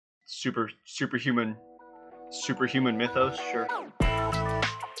superhuman mythos. Sure.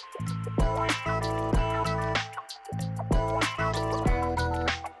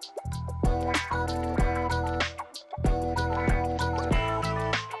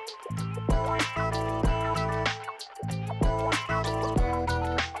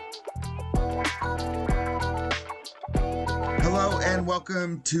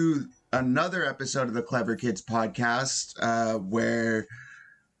 Welcome to another episode of the Clever Kids podcast, where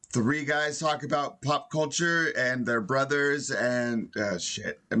three guys talk about pop culture and their brothers and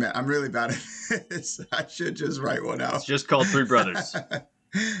shit. I mean, I'm really bad at this. I should just write one out. It's just called Three Brothers.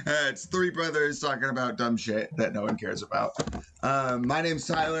 It's three brothers talking about dumb shit that no one cares about. My name's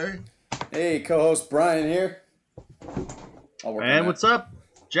Tyler. Hey, co-host Brian here. And what's up?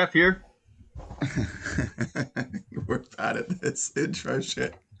 Jeff here. We're bad at this intro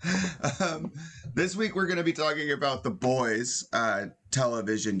shit. This week we're going to be talking about The Boys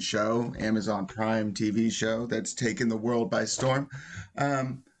television show, Amazon Prime TV show that's taken the world by storm.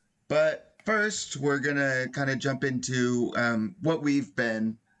 But first we're going to kind of jump into what we've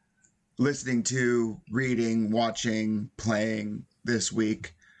been listening to, reading, watching, playing this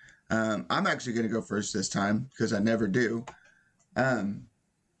week. I'm actually going to go first this time because I never do.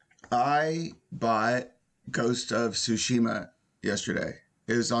 I bought Ghost of Tsushima yesterday.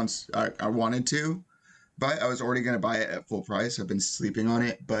 It was on. I wanted to buy it. I was already going to buy it at full price. I've been sleeping on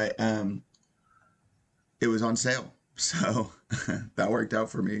it, but it was on sale. So that worked out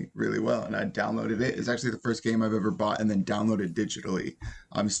for me really well. And I downloaded it. It's actually the first game I've ever bought and then downloaded digitally.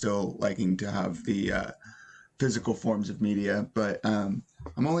 I'm still liking to have the physical forms of media, but I'm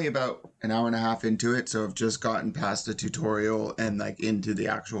only about an hour and a half into it, so I've just gotten past the tutorial and like into the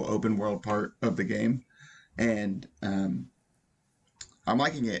actual open world part of the game, and I'm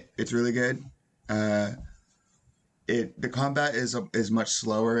liking it. It's really good. The combat is much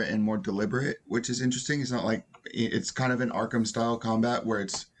slower and more deliberate, which is interesting. It's not like it's kind of an Arkham style combat where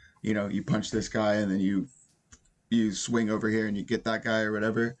it's, you know, you punch this guy and then you swing over here and you get that guy or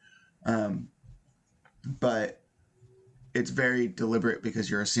whatever. But it's very deliberate because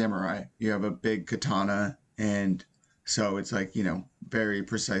you're a samurai. You have a big katana, and so it's like, you know, very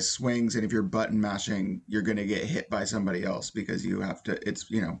precise swings. And if you're button mashing, you're going to get hit by somebody else because you have to, it's,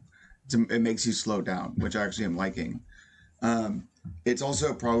 you know, it makes you slow down, which I actually am liking. It's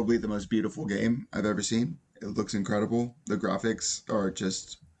also probably the most beautiful game I've ever seen. It looks incredible. The graphics are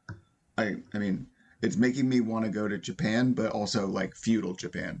just, I mean, it's making me want to go to Japan, but also like feudal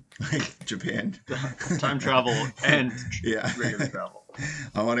Japan, like Japan. Time travel and regular travel.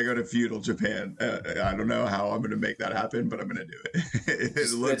 I want to go to feudal Japan. I don't know how I'm going to make that happen, but I'm going to do it.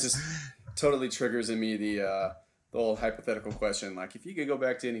 It just totally triggers in me the old hypothetical question. Like, if you could go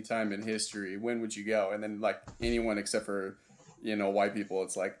back to any time in history, when would you go? And then like anyone except for, you know, white people,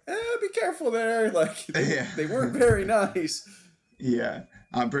 it's like, be careful there. Like they weren't very nice. Yeah.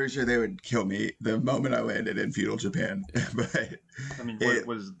 I'm pretty sure they would kill me the moment I landed in feudal Japan. But I mean, what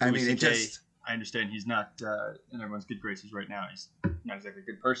was Louis C.K.? I understand he's not in everyone's good graces right now. He's not exactly a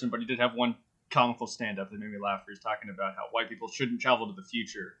good person, but he did have one comical stand-up that made me laugh. Where he's talking about how white people shouldn't travel to the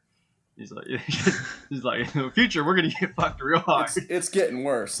future. He's like, in the future, we're going to get fucked real hard. It's getting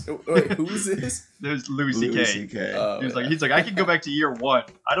worse. Wait, who is this? There's Louis C.K. He's like, I can go back to year one.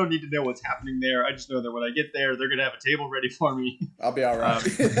 I don't need to know what's happening there. I just know that when I get there, they're going to have a table ready for me. I'll be all right.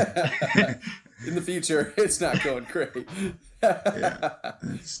 In the future, it's not going great. Yeah,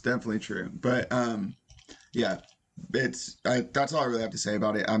 it's definitely true. But that's all I really have to say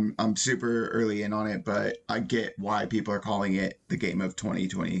about it. I'm super early in on it, but I get why people are calling it the game of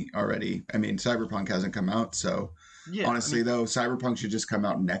 2020 already. I mean, Cyberpunk hasn't come out, so honestly, though, Cyberpunk should just come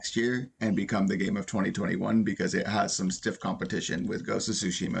out next year and become the game of 2021 because it has some stiff competition with Ghost of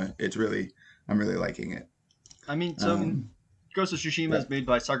Tsushima. I'm really liking it. I mean, Ghost of Tsushima is made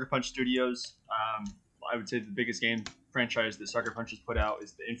by Sucker Punch Studios. I would say the biggest game franchise that Sucker Punch has put out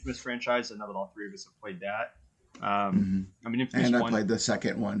is the Infamous franchise. I know that all three of us have played that. I mean, Infamous and I 1, played the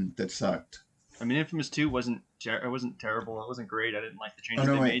second one that sucked. I mean, Infamous 2 wasn't terrible. It wasn't great. I didn't like the changes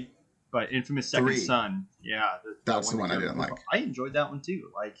they made. But Infamous Second Son, that's the one I didn't like. I enjoyed that one too.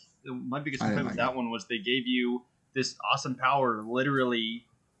 Like, my biggest complaint with that one was they gave you this awesome power literally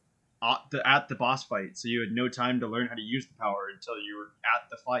at the boss fight, so you had no time to learn how to use the power until you were at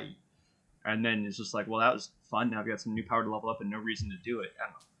the fight. And then it's just like, well, that was fun. Now I've got some new power to level up and no reason to do it. I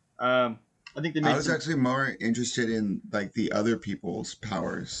don't know. I think I was actually more interested in like the other people's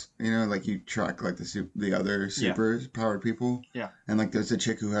powers. You know, like you track like the other super powered people. Yeah. And like there's a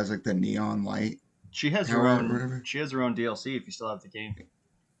chick who has like the neon light. She has her own. She has her own DLC. If you still have the game.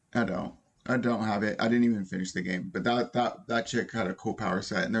 I don't. I don't have it. I didn't even finish the game, but that chick had a cool power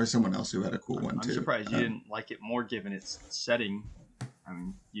set, and there was someone else who had a cool one I'm too. surprised you didn't like it more given its setting. I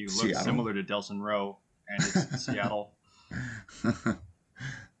mean, you look Seattle. similar to Delson Rowe, and it's Seattle.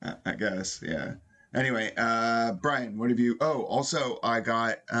 I guess, yeah. Anyway, Brian, what have you? Oh, also, I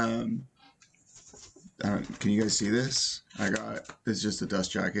got. Can you guys see this? It's just a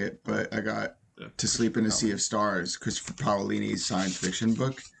dust jacket, but I got To Sleep in a Sea of Stars, Christopher Paolini's science fiction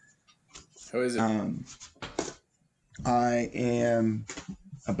book. Who is it? I am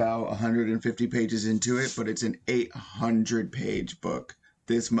about 150 pages into it, but it's an 800-page book.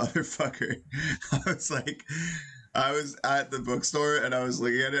 This motherfucker. I was at the bookstore and I was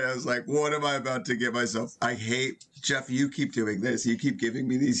looking at it. I was like, what am I about to get myself? I hate, Jeff, you keep doing this. You keep giving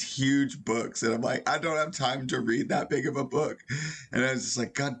me these huge books. And I'm like, I don't have time to read that big of a book. And I was just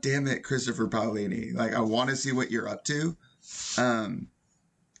like, God damn it, Christopher Paolini. Like, I want to see what you're up to.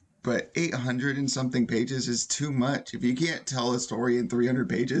 But 800 and something pages is too much. If you can't tell a story in 300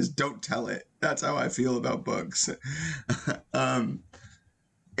 pages, don't tell it. That's how I feel about books.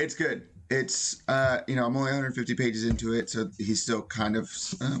 It's good. It's, I'm only 150 pages into it, so he's still kind of,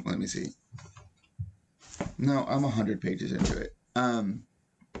 let me see. No, I'm 100 pages into it.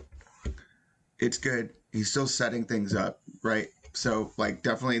 It's good. He's still setting things up, right? So, like,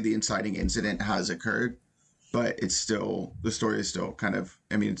 definitely the inciting incident has occurred, but it's still, the story is still kind of,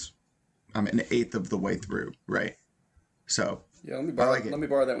 I'm an eighth of the way through, right? So, yeah, let me borrow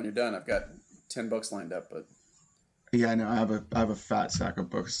that when you're done. I've got 10 books lined up, but. Yeah, I know. I have a fat stack of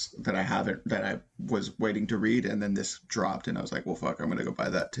books that I was waiting to read, and then this dropped, and I was like, well, fuck, I'm gonna go buy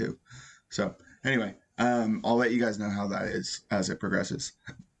that too. So anyway, I'll let you guys know how that is as it progresses.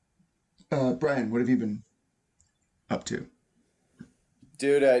 Brian, what have you been up to?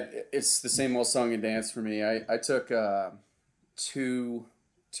 Dude, it's the same old song and dance for me. I took two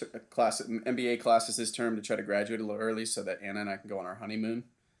MBA classes this term to try to graduate a little early so that Anna and I can go on our honeymoon,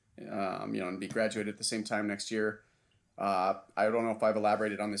 and be graduated at the same time next year. I don't know if I've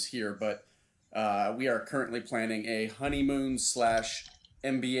elaborated on this here, but we are currently planning a honeymoon /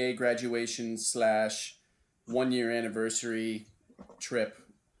 MBA graduation / 1 year anniversary trip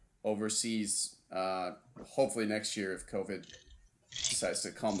overseas. Hopefully next year if COVID decides to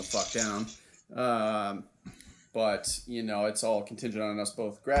calm the fuck down. But it's all contingent on us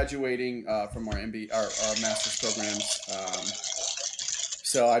both graduating from our master's programs.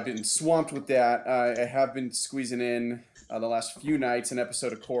 So I've been swamped with that. I have been squeezing in the last few nights an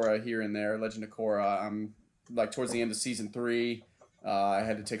episode of Korra here and there, Legend of Korra. I'm like towards the end of season 3. I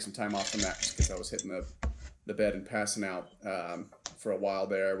had to take some time off from that just because I was hitting the bed and passing out for a while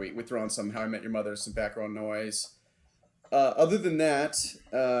there. We throw on some How I Met Your Mother, some background noise. Other than that,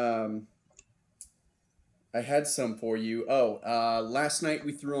 I had some for you. Last night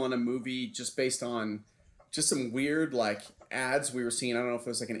we threw on a movie just based on just some weird like ads we were seeing. I don't know if it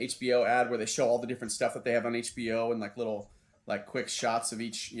was like an HBO ad where they show all the different stuff that they have on HBO and like little like quick shots of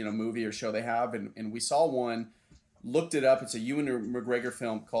each movie or show they have, and we saw one, looked it up. It's a Ewan McGregor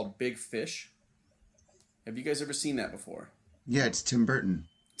film called Big Fish. Have you guys ever seen that before? Yeah, it's Tim Burton.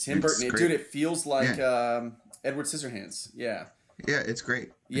 Dude, it feels like Edward Scissorhands. Yeah. Yeah, it's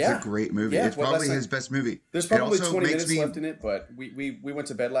great. Yeah. It's a great movie. Yeah, it's probably his best movie. There's probably 20 minutes left in it, but we went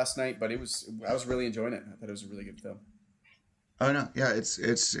to bed last night, but I was really enjoying it. I thought it was a really good film. Oh no, yeah,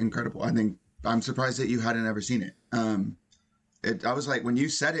 it's incredible. I think I'm surprised that you hadn't ever seen it. I was like, when you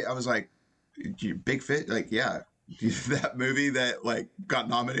said it, I was like, Big Fit, like, yeah, that movie that like got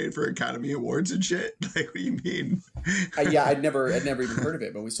nominated for Academy Awards and shit. Like, what do you mean? Yeah, I'd never even heard of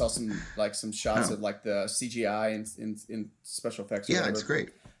it, but we saw some shots of like the CGI and in special effects. Yeah, it's great.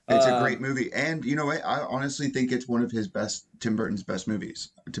 It's a great movie, and you know what? I honestly think it's one of Tim Burton's best movies.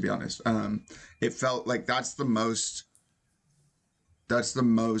 To be honest, it felt like that's the most. I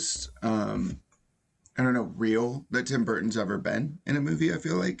don't know, real that Tim Burton's ever been in a movie. I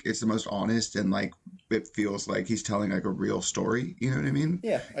feel like it's the most honest, and like it feels like he's telling like a real story. You know what I mean?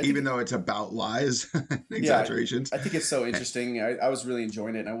 Yeah. Even though it's about lies, exaggerations. I think it's so interesting. I was really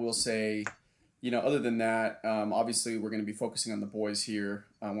enjoying it, and I will say, other than that, obviously we're going to be focusing on The Boys here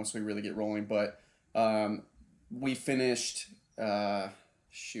once we really get rolling. But we finished. What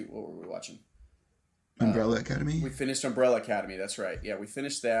were we watching? Umbrella Academy? We finished Umbrella Academy, that's right. Yeah, we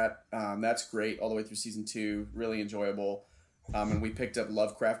finished that. That's great, all the way through season 2. Really enjoyable. And we picked up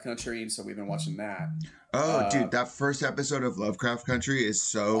Lovecraft Country, and so we've been watching that. Oh, dude, that first episode of Lovecraft Country is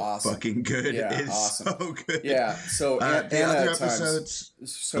so awesome. Fucking good. Yeah, it's awesome. So good. Yeah, so Anna the other at episodes...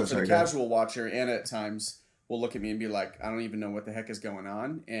 times, so for the casual watcher, Anna at times will look at me and be like, I don't even know what the heck is going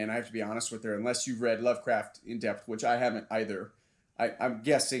on. And I have to be honest with her, unless you've read Lovecraft in depth, which I haven't either. I'm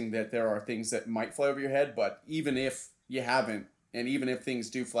guessing that there are things that might fly over your head, but even if you haven't, and even if things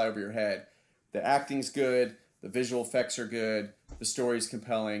do fly over your head, the acting's good, the visual effects are good, the story's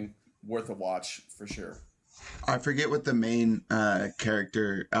compelling, worth a watch for sure. I forget what the main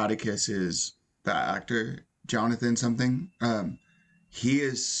character Atticus is. The actor Jonathan something. He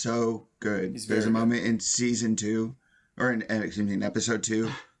is so good. He's There's a very good. moment in season 2, or excuse me, in episode 2,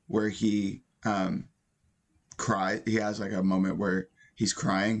 where he cry. He has like a moment where he's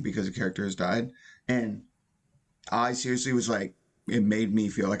crying because a character has died, and I seriously was like, it made me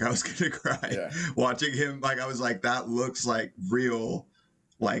feel like I was gonna cry Yeah. watching him. Like I was like, that looks like real,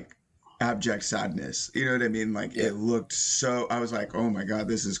 like abject sadness. You know what I mean? Like Yeah. it looked so. I was like, oh my god,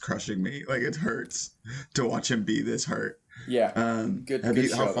 this is crushing me. Like it hurts to watch him be this hurt. Yeah. Have Good you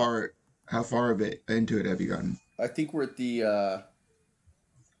show, how far of it into it have you gotten? I think we're at the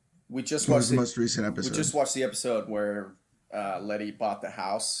we just What was watched the the most recent we episode? just watched the episode where Letty bought the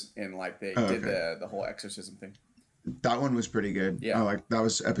house and like they Oh, did okay. the whole exorcism thing. That one was pretty good. Yeah. I like that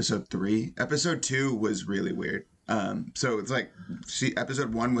was episode 3. Episode 2 was really weird. So it's like, see,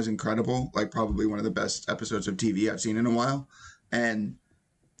 episode 1 was incredible, like probably one of the best episodes of TV I've seen in a while, and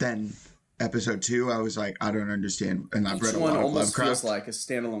then episode 2, I was like, I don't understand, and I've Each read a one lot of almost feels Lovecraft. like a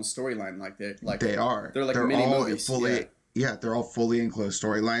standalone storyline. They are. they're like They're mini all movies. fully. Yeah, they're all fully enclosed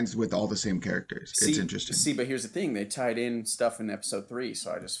storylines with all the same characters. It's interesting. See, but here's the thing: they tied in stuff in episode 3,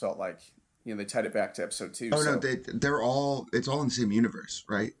 so I just felt like they tied it back to episode 2. Oh so. no, they're all. It's all in the same universe,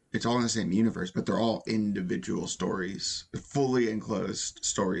 right? It's all in the same universe, but they're all individual stories, fully enclosed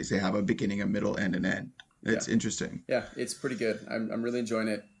stories. They have a beginning, a middle, and an end. It's interesting. Yeah, it's pretty good. I'm really enjoying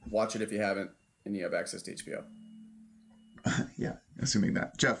it. Watch it if you haven't, and you have access to HBO. Yeah, assuming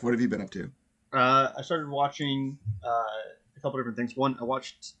that. Jeff, what have you been up to? I started watching a couple different things. One, I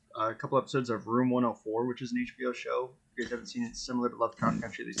watched a couple episodes of Room 104, which is an HBO show. If you guys haven't seen it, it's similar to Lovecraft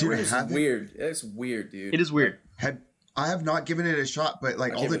Country. These Dude, days. It's haven't- weird. It's weird, dude. It is weird. I have not given it a shot, but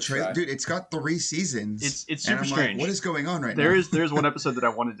like I'll all give the it a try. dude, it's got 3 seasons. It's and super I'm strange. Like, what is going on right There now? is one episode that I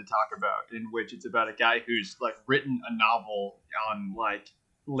wanted to talk about in which it's about a guy who's like written a novel on like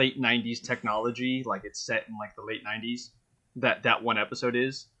late 90s technology, like it's set in like the late 90s. That one episode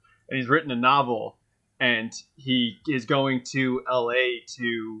is, and he's written a novel, and he is going to LA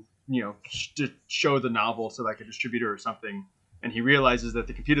to to show the novel to like a distributor or something, and he realizes that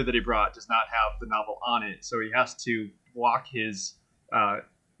the computer that he brought does not have the novel on it, so he has to walk his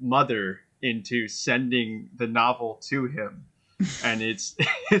mother into sending the novel to him, and it's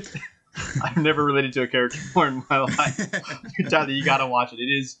I've never related to a character more in my life. Tyler, you gotta watch it. It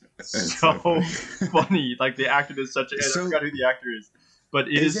is It's so so funny. Like the actor is such a. I So- forgot who the actor is, but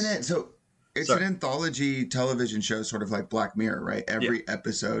Isn't it? So it's Sorry. an anthology television show, sort of like Black Mirror, right? Every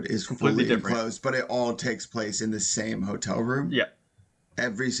episode is Completely fully different. enclosed, but it all takes place in the same hotel room. Yeah.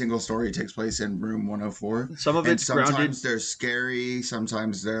 Every single story takes place in room 104. Some of And it's sometimes grounded. they're scary,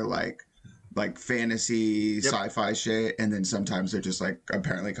 sometimes they're like fantasy, Yep. sci-fi shit, and then sometimes they're just like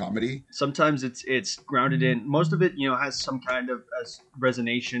apparently comedy. Sometimes it's grounded in. Most of it, has some kind of as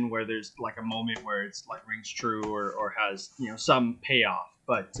resonation where there's like a moment where it's like rings true or has some payoff.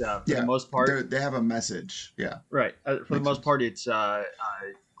 But for Yeah, the most part, They have a message. Yeah. right. For the Makes most sense. part, it's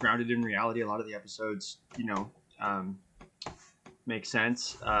grounded in reality. A lot of the episodes, make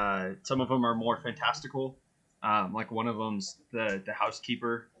sense. Some of them are more fantastical. Like one of them's the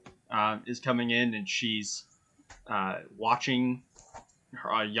housekeeper is coming in and she's watching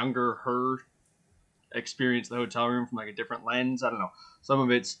a younger her experience the hotel room from like a different lens. I don't know. Some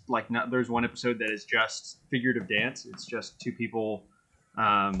of it's like there's one episode that is just figurative dance. It's just two people.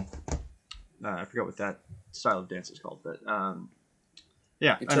 I forgot what that style of dance is called, but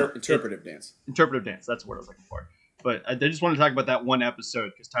yeah, I don't know. Interpretive dance. Interpretive dance. That's what I was looking for. But I just want to talk about that one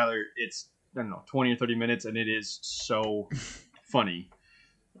episode because Tyler, it's 20 or 30 minutes, and it is so funny.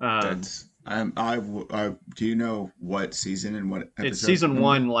 That's do you know what season and what episode? It's season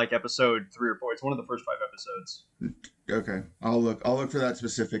 1, like episode 3 or 4. It's one of the first 5 episodes. Okay, I'll look for that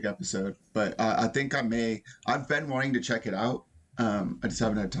specific episode. But I think I've been wanting to check it out. I just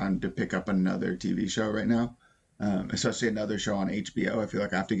haven't had time to pick up another TV show right now, especially another show on HBO. I feel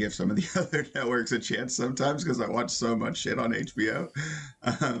like I have to give some of the other networks a chance sometimes because I watch so much shit on HBO.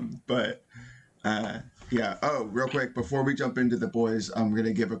 Yeah. Oh, real quick, before we jump into the boys, I'm going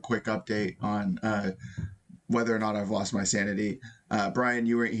to give a quick update on whether or not I've lost my sanity. Brian,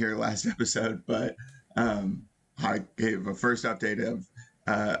 you weren't here last episode, but I gave a first update of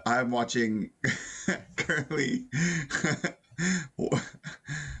I'm watching currently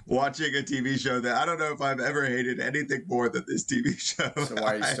watching a TV show that I don't know if I've ever hated anything more than this TV show. So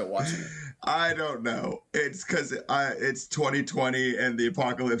why are you still watching it? I don't know. It's because it's 2020 and the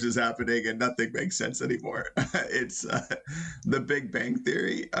apocalypse is happening and nothing makes sense anymore. It's The Big Bang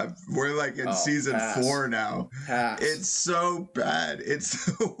Theory. We're like in season 4 now. It's so bad. It's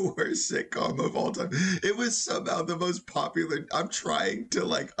the worst sitcom of all time. It was somehow the most popular. I'm trying to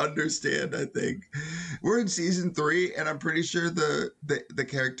like understand. I think we're in season 3, and I'm pretty sure the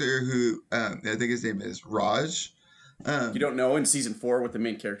character who I think his name is Raj. You don't know in season 4 what the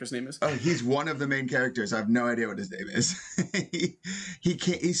main character's name is? Oh, he's one of the main characters. I have no idea what his name is.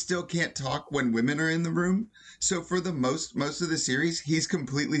 He still can't talk when women are in the room. So for the most of the series, he's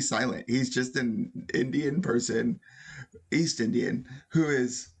completely silent. He's just an Indian person, East Indian, who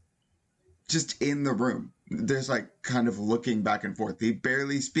is just in the room. There's like kind of looking back and forth. He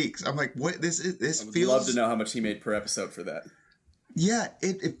barely speaks. I'm like, what? This I would feels. love to know how much he made per episode for that. Yeah,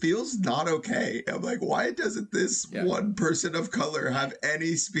 it feels not okay. I'm like, why doesn't this one person of color have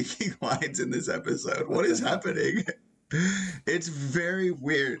any speaking lines in this episode? What is happening? It's very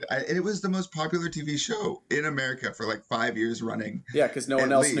weird. It was the most popular TV show in America for like 5 years running. Yeah, because no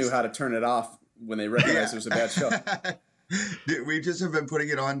one else knew how to turn it off when they recognized it was a bad show. Dude, we just have been putting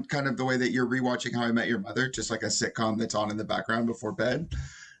it on kind of the way that you're rewatching How I Met Your Mother, just like a sitcom that's on in the background before bed.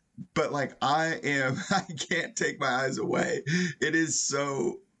 But like I can't take my eyes away. It is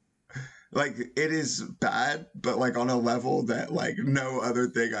so like it is bad, but like on a level that like no other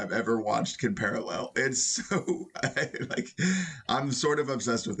thing I've ever watched can parallel. It's so I'm sort of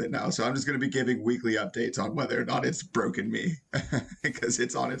obsessed with it now. So I'm just going to be giving weekly updates on whether or not it's broken me because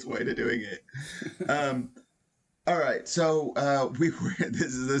it's on its way to doing it. All right, so this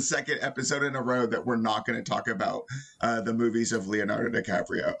is the second episode in a row that we're not going to talk about the movies of Leonardo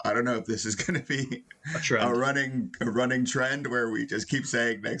DiCaprio. I don't know if this is going to be a running trend where we just keep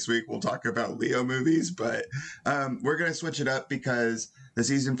saying next week we'll talk about Leo movies, but we're going to switch it up because the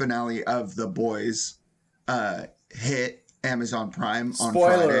season finale of The Boys hit Amazon Prime on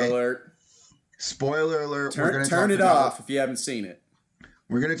Friday. Spoiler alert. Turn it off if you haven't seen it.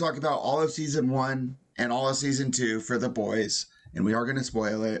 We're going to talk about all of season 1 and all of season 2 for The Boys, and we are going to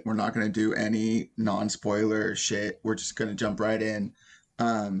spoil it. We're not going to do any non-spoiler shit. We're just going to jump right in.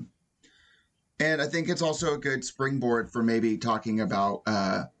 And I think it's also a good springboard for maybe talking about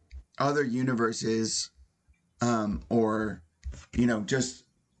other universes, or, you know, just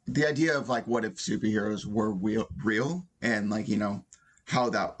the idea of like, what if superheroes were real and like, you know,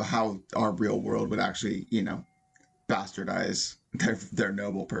 how our real world would actually, you know, bastardize their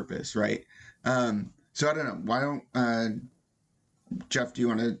noble purpose, right? So I don't know. Why don't Jeff? Do you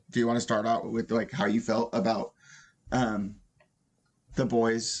want to start out with like how you felt about The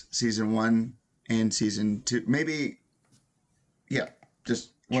Boys season 1 and season 2? Maybe, yeah,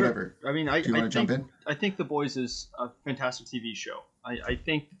 just whatever. Sure. I mean, I think The Boys is a fantastic TV show. I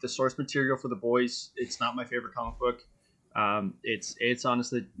think the source material for The Boys, it's not my favorite comic book. It's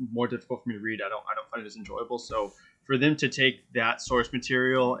honestly more difficult for me to read. I don't find it as enjoyable. So for them to take that source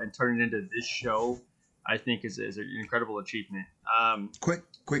material and turn it into this show, I think is an incredible achievement.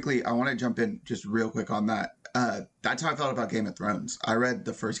 Quickly, I want to jump in just real quick on that. That's how I felt about Game of Thrones. I read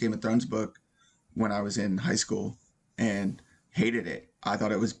the first Game of Thrones book when I was in high school and hated it. I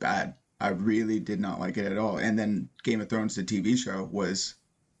thought it was bad. I really did not like it at all. And then Game of Thrones, the TV show, was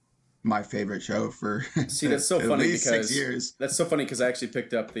my favorite show for that's so funny least because 6 years. That's so funny because I actually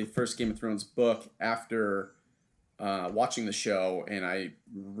picked up the first Game of Thrones book after watching the show, and I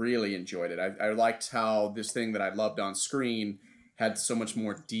really enjoyed it. I liked how this thing that I loved on screen had so much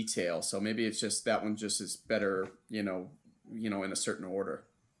more detail. So maybe it's just that one just is better, you know, in a certain order.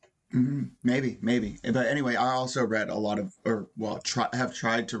 Mm-hmm. Maybe. But anyway, I also read a lot of, have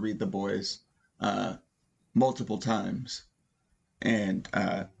tried to read The Boys multiple times, and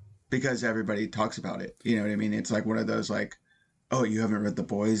because everybody talks about it, you know what I mean? It's like one of those like, oh, you haven't read The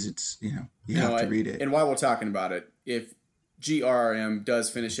Boys? It's, you know, you have to read it. And while we're talking about it, if GRM does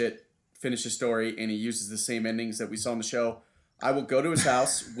finish the story, and he uses the same endings that we saw in the show, I will go to his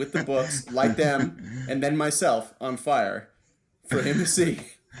house with the books, light them, and then myself on fire for him to see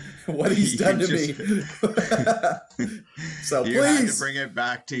what he's done to me. So you please. Have to bring it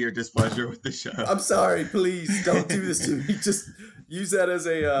back to your displeasure with the show. I'm sorry, please don't do this to me. Just use that as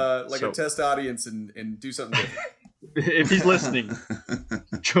a test audience and do something different. If he's listening,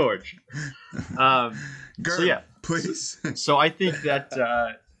 George. So yeah, please. So I think that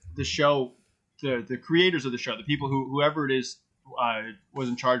the show, the creators of the show, the people whoever it is was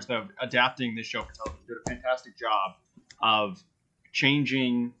in charge of adapting this show for television, did a fantastic job of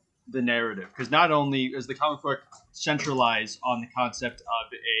changing the narrative, because not only is the comic book centralized on the concept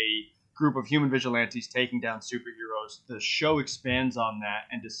of a group of human vigilantes taking down superheroes, the show expands on that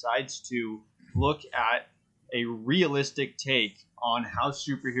and decides to look at a realistic take on how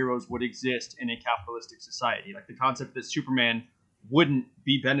superheroes would exist in a capitalistic society. Like the concept that Superman wouldn't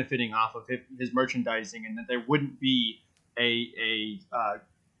be benefiting off of his merchandising, and that there wouldn't be a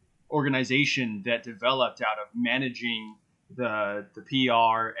organization that developed out of managing the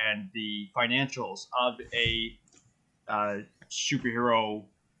PR and the financials of a superhero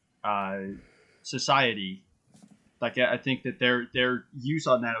society. Like I think that their use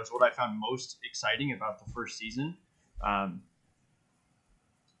on that was what I found most exciting about the first season. I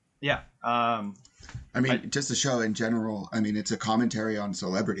mean, just the show in general. I mean, it's a commentary on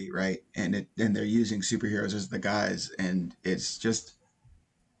celebrity, right? And they're using superheroes as the guys, and it's just,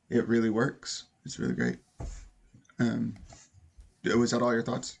 it really works. It's really great. Was that all your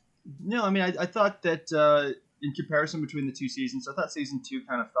thoughts? No, I mean, I thought that in comparison between the two seasons, I thought season 2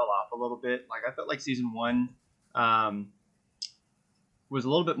 kind of fell off a little bit. Like I felt like season 1 was a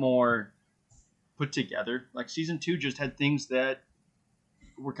little bit more put together. Like season 2 just had things that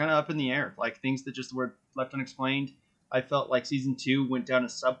were kind of up in the air, like things that just were left unexplained. I felt like season 2 went down a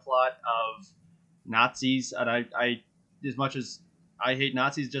subplot of Nazis, and I as much as I hate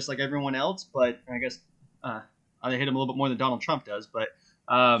Nazis just like everyone else, but I guess I hate them a little bit more than Donald Trump does. But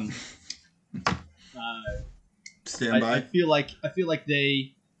Stand by. I feel like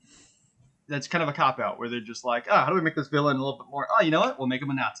that's kind of a cop out where they're just like, how do we make this villain a little bit more? Oh, you know what? We'll make him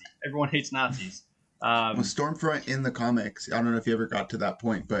a Nazi. Everyone hates Nazis. Well, Stormfront in the comics, I don't know if you ever got to that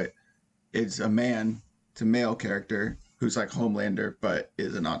point, but it's a male character who's like Homelander, but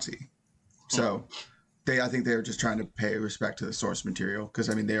is a Nazi. So I think they were just trying to pay respect to the source material, because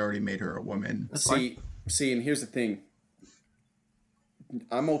I mean, they already made her a woman. See, and here's the thing.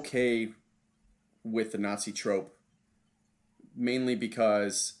 I'm okay with the Nazi trope, mainly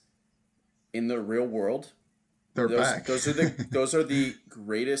because in the real world, they're back. Those are the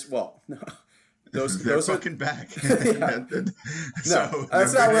greatest. Well, no. They're fucking back. Yeah. So,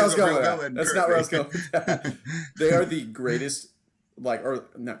 that's not where I was going with that. That's not where I was going with that. They are the greatest, or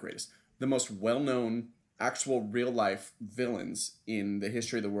not greatest, the most well-known actual real-life villains in the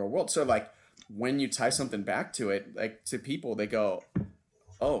history of the real world. So, like, when you tie something back to it, like, to people, they go,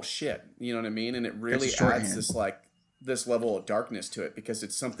 oh, shit. You know what I mean? And it really adds this level of darkness to it, because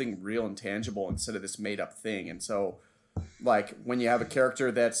it's something real and tangible instead of this made-up thing. And so, like, when you have a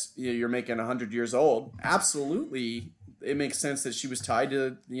character that's, you're making 100 years old, absolutely it makes sense that she was tied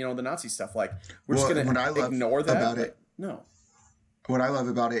to, the Nazi stuff. Like, we're just going to ignore that. About it, no. What I love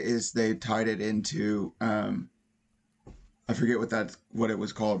about it is they tied it into, I forget what it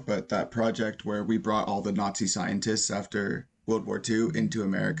was called, but that project where we brought all the Nazi scientists after World War II into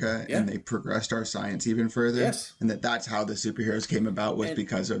America, and they progressed our science even further. Yes. And that's how the superheroes came about, was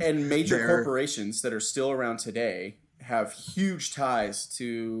because of major corporations that are still around today have huge ties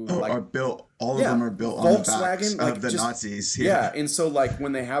to are built. All of them are built on the backs of the Nazis. Yeah, and so like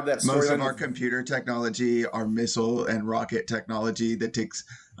when they have that story, most of our computer technology, our missile and rocket technology that takes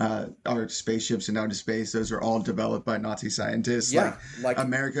our spaceships into outer space, those are all developed by Nazi scientists. Yeah, like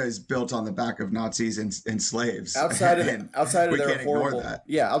America is built on the back of Nazis and slaves. Outside of their horrible,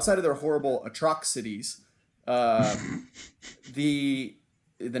 outside of their horrible atrocities,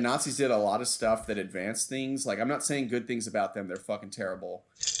 the Nazis did a lot of stuff that advanced things. Like, I'm not saying good things about them. They're fucking terrible.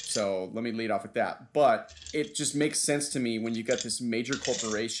 So let me lead off with that. But it just makes sense to me when you got this major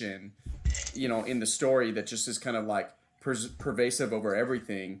corporation, in the story that just is kind of like pervasive over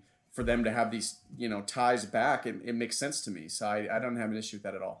everything, for them to have these, ties back. It makes sense to me. So I don't have an issue with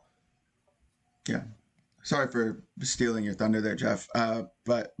that at all. Yeah. Sorry for stealing your thunder there, Jeff.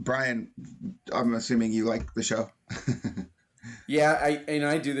 But Brian, I'm assuming you like the show. Yeah,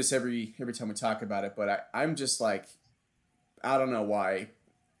 I do this every time we talk about it, but I'm just like, I don't know why,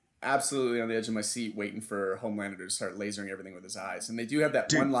 absolutely on the edge of my seat waiting for Homelander to start lasering everything with his eyes. And they do have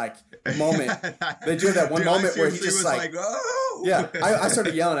that moment. They do have that one moment where he just like oh! Yeah, I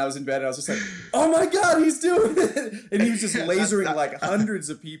started yelling. I was in bed and I was just like, oh my God, he's doing it. And he was just lasering like hundreds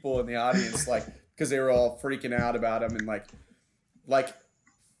of people in the audience, like, because they were all freaking out about him. And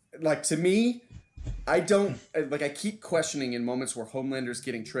like to me, I keep questioning in moments where Homelander's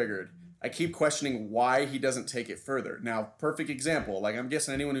getting triggered. I keep questioning why he doesn't take it further. Now, perfect example. Like, I'm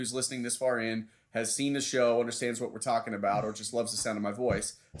guessing anyone who's listening this far in has seen the show, understands what we're talking about, or just loves the sound of my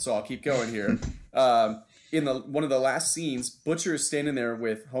voice. So I'll keep going here. In one of the last scenes, Butcher is standing there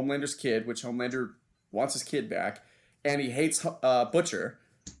with Homelander's kid, which Homelander wants his kid back, and he hates Butcher.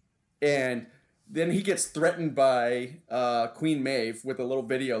 And then he gets threatened by Queen Maeve with a little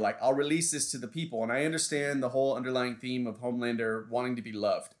video like, I'll release this to the people. And I understand the whole underlying theme of Homelander wanting to be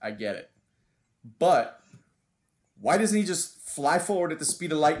loved. I get it. But why doesn't he just fly forward at the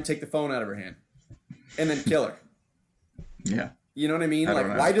speed of light and take the phone out of her hand and then kill her? Yeah. You know what I mean?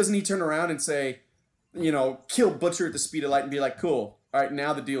 Like, why doesn't he turn around and say, you know, kill Butcher at the speed of light and be like, cool. All right,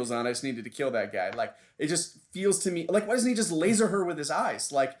 now the deal's on. I just needed to kill that guy. Like, it just feels to me like, why doesn't he just laser her with his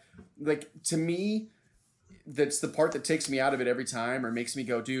eyes? Like to me, that's the part that takes me out of it every time, or makes me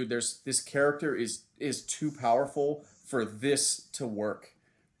go, dude, this character is too powerful for this to work.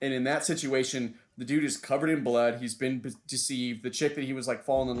 And in that situation, the dude is covered in blood. He's been deceived. The chick that he was like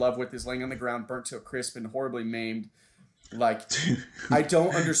falling in love with is laying on the ground, burnt to a crisp and horribly maimed. Like, I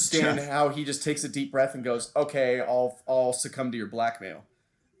don't understand how he just takes a deep breath and goes, okay, I'll succumb to your blackmail.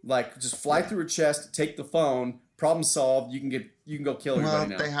 Like, just fly through her chest, take the phone, problem solved. You can go kill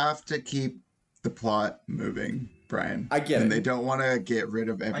everybody now. They have to keep the plot moving, Brian. I get it. And they don't want to get rid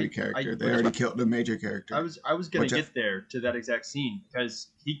of every character. They already killed a major character. I was gonna get there to that exact scene,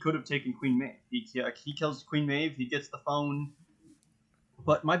 because he could have taken Queen Maeve. He kills Queen Maeve. He gets the phone.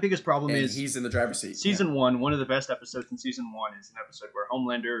 But my biggest problem is he's in the driver's seat. Season 1, one of the best episodes in Season 1 is an episode where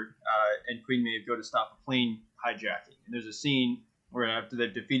Homelander and Queen Maeve go to stop a plane hijacking. And there's a scene where after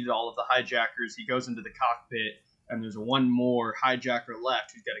they've defeated all of the hijackers, he goes into the cockpit, and there's one more hijacker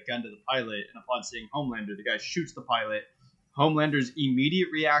left who's got a gun to the pilot. And upon seeing Homelander, the guy shoots the pilot. Homelander's immediate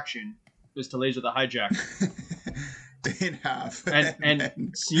reaction is to laser the hijacker. In half.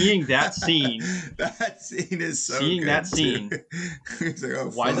 And seeing that scene. That scene is so seeing good that scene. He's like,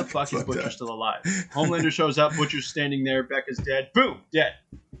 oh, why the fuck is Butcher still alive? Homelander shows up, Butcher's standing there, Becca's dead. Boom! Dead.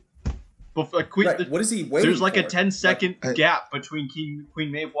 What is he waiting There's like for? A 10-second gap between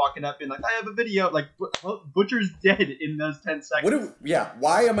Queen Maeve walking up and like, I have a video. Like, Butcher's dead in those 10 seconds.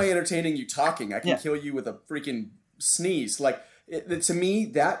 Why am I entertaining you talking? I can kill you with a freaking sneeze. Like, to me,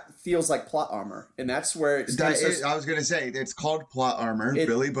 that feels like plot armor, and that's where I was gonna say it's called plot armor.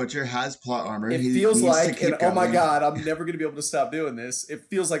 Billy Butcher has plot armor. It feels like, and oh my god, I'm never gonna be able to stop doing this. It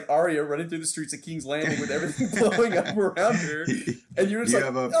feels like Arya running through the streets of King's Landing with everything blowing up around her, and you're just like,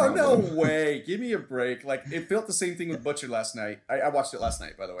 oh no way, give me a break. Like, it felt the same thing with Butcher last night. I watched it last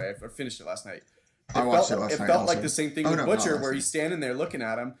night, by the way. I finished it last night. I watched it last night. It felt like the same thing with Butcher, where he's standing there looking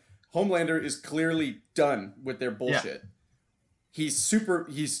at him. Homelander is clearly done with their bullshit. Yeah.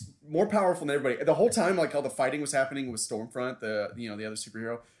 He's more powerful than everybody. The whole time, like, all the fighting was happening with Stormfront, the other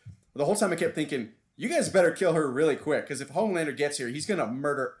superhero. The whole time I kept thinking, you guys better kill her really quick, because if Homelander gets here, he's gonna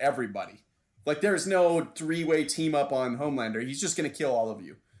murder everybody. Like, there's no 3-way team up on Homelander. He's just gonna kill all of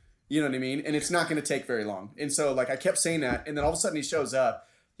you. You know what I mean? And it's not gonna take very long. And so, like, I kept saying that, and then all of a sudden he shows up.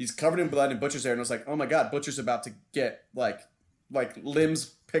 He's covered in blood, and Butcher's there, and I was like, oh my god, Butcher's about to get like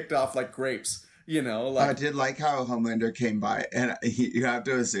limbs picked off like grapes. You know, like, I did like how Homelander came by, and you have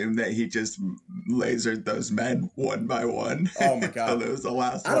to assume that he just lasered those men one by one. Oh my god, until it was the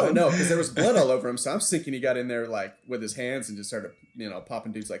last one. I don't know, because there was blood all over him, so I'm thinking he got in there like with his hands and just started,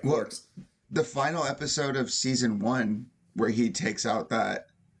 popping dudes like corks. The final episode of Season 1, where he takes out that,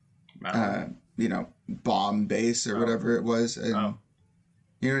 bomb base or whatever it was, and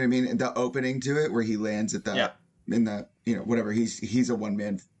you know what I mean. And the opening to it, where he lands at that in the whatever he's a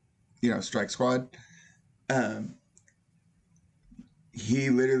one-man. Strike Squad.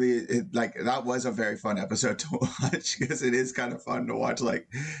 He literally that was a very fun episode to watch, because it is kind of fun to watch,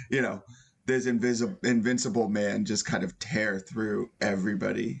 this invincible man just kind of tear through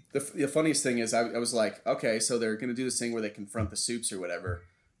everybody. The funniest thing is I was like, okay, so they're going to do this thing where they confront the Supes or whatever.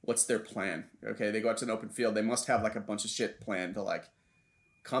 What's their plan? Okay, they go out to an open field. They must have like a bunch of shit planned to like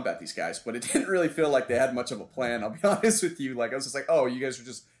combat these guys, but it didn't really feel like they had much of a plan. I'll be honest with you. Like, I was just like, oh, you guys are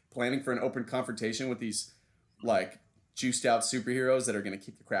just planning for an open confrontation with these like juiced out superheroes that are going to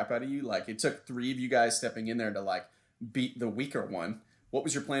kick the crap out of you. Like, it took 3 of you guys stepping in there to like beat the weaker one. What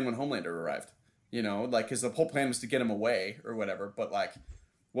was your plan when Homelander arrived? Because the whole plan was to get him away or whatever. But like,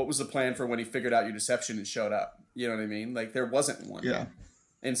 what was the plan for when he figured out your deception and showed up? You know what I mean? Like, there wasn't one. Yeah.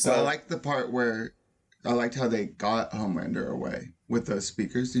 And so I liked the part where I liked how they got Homelander away with those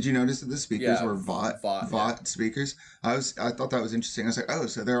speakers. Did you notice that the speakers were Vought speakers? I thought that was interesting. I was like, oh,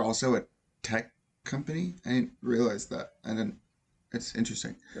 so they're also a tech company? I didn't realize that. It's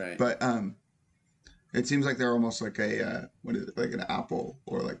interesting. Right. But it seems like they're almost like a like an Apple,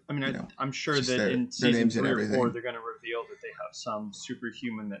 or like, I'm sure that in season 3 or 4 they're going to reveal that they have some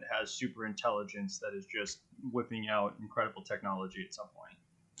superhuman that has super intelligence that is just whipping out incredible technology at some point.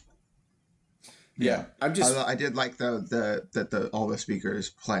 Yeah, I did like though that all the speakers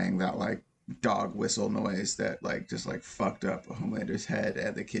playing that like dog whistle noise that like just like fucked up Homelander's head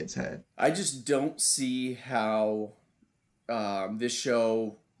and the kid's head. I just don't see how this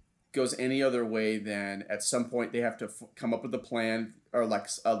show goes any other way than at some point they have to come up with a plan or like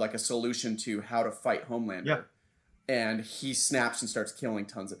a solution to how to fight Homelander. Yeah. And he snaps and starts killing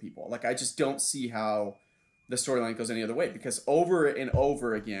tons of people. Like, I just don't see how the storyline goes any other way, because over and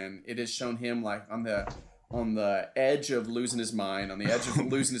over again it has shown him like on the edge of losing his mind, on the edge of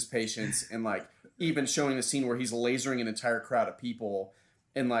losing his patience, and like even showing a scene where he's lasering an entire crowd of people,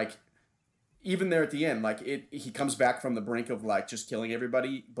 and like even there at the end, like he comes back from the brink of like just killing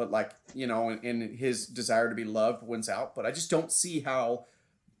everybody, but like, you know, and his desire to be loved wins out. But I just don't see how,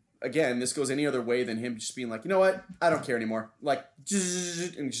 again, this goes any other way than him just being like, you know what, I don't care anymore, like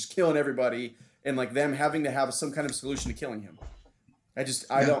and just killing everybody, and like them having to have some kind of solution to killing him. I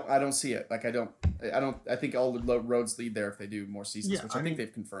don't see it. Like, I think all the roads lead there if they do more seasons, which I think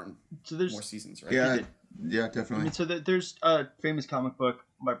they've confirmed. So there's more seasons, right? Yeah, definitely. I mean, so there's a famous comic book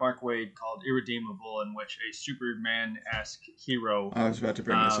by Mark Waid called Irredeemable, in which a Superman-esque hero I was about to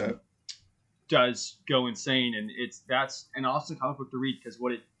bring this up. does go insane, and that's an awesome comic book to read, because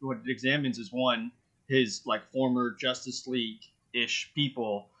what it examines is, one, his like former Justice League-ish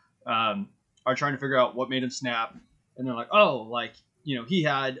people are trying to figure out what made him snap, and they're like, oh, like, you know, he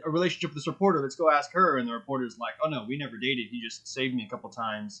had a relationship with this reporter, let's go ask her, and the reporter's like, oh no, we never dated, he just saved me a couple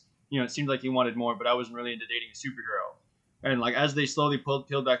times, you know, it seemed like he wanted more, but I wasn't really into dating a superhero. And like, as they slowly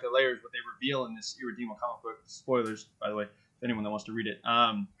peel back the layers, what they reveal in this Irredeemable comic book, spoilers by the way, anyone that wants to read it,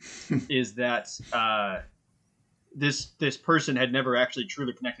 is that this person had never actually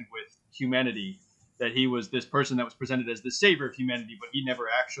truly connected with humanity, that he was this person that was presented as the savior of humanity, but he never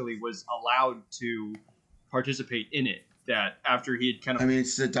actually was allowed to participate in it. That after he had kind of... I mean,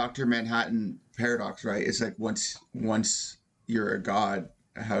 it's the Dr. Manhattan paradox, right? It's like once you're a god,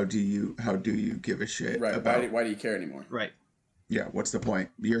 how do you give a shit about... Why do you care anymore? Right. Yeah, what's the point?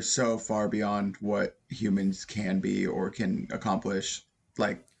 You're so far beyond what humans can be or can accomplish.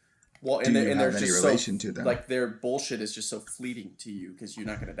 Like, well, and there's any relation to them? Like, their bullshit is just so fleeting to you because you're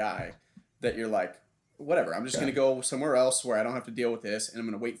not going to die, that you're like, whatever, I'm just going to go somewhere else where I don't have to deal with this, and I'm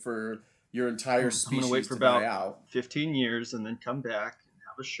going to wait for your entire species I'm going to wait for die about out. 15 years and then come back and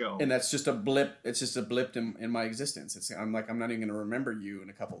have a show. And that's just a blip. It's just a blip in my existence. I'm not even going to remember you in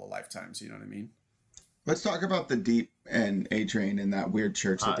a couple of lifetimes. You know what I mean? Let's talk about the Deep and A-Train and that weird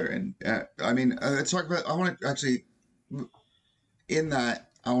church that they're in. Let's talk about... I want to actually... In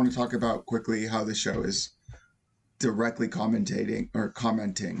that, I want to talk about quickly how the show is directly commenting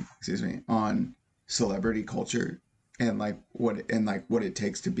on celebrity culture and what it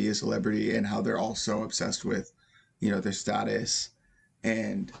takes to be a celebrity, and how they're all so obsessed with, you know, their status.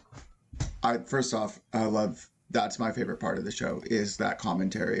 And first off, I love... That's my favorite part of the show, is that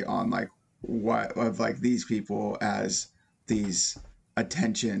commentary on these people as these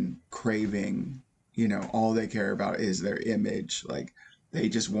attention craving, you know, all they care about is their image. Like, they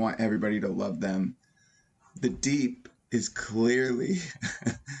just want everybody to love them. The Deep is clearly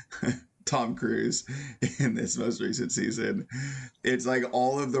Tom Cruise in this most recent season. It's like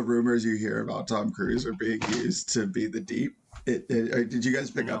all of the rumors you hear about Tom Cruise are being used to be the Deep. Did you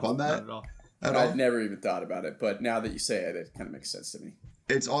guys pick up on that? Not at all? I'd never even thought about it, but now that you say it, it kind of makes sense to me.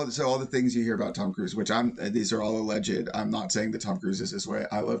 It's all the things you hear about Tom Cruise, which these are all alleged. I'm not saying that Tom Cruise is this way.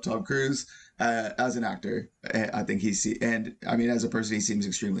 I love Tom Cruise as an actor. I think as a person, he seems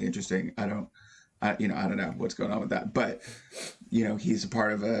extremely interesting. I don't know what's going on with that, but you know, he's a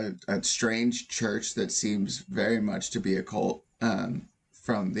part of a strange church that seems very much to be a cult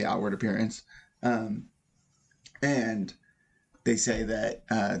from the outward appearance, and they say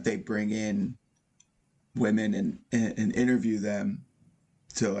that they bring in women and interview them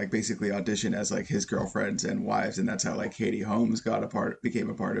to like basically audition as like his girlfriends and wives, and that's how like Katie Holmes became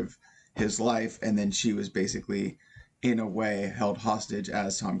a part of his life, and then she was basically in a way held hostage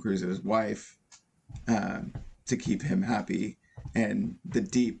as Tom Cruise's wife to keep him happy. And the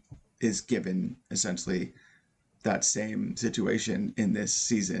Deep is given essentially that same situation in this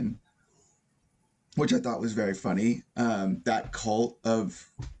season, which I thought was very funny. That cult of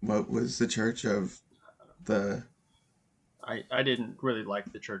what was the church of the... I didn't really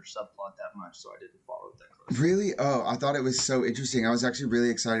like the church subplot that much, so I didn't follow it that closely. Really? Oh, I thought it was so interesting. I was actually really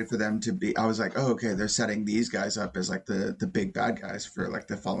excited for them to be... I was like, oh, okay, they're setting these guys up as like the big bad guys for like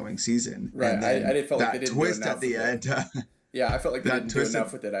the following season. Right. And I did felt like they didn't twist do enough at the end. Yeah, I felt like they didn't do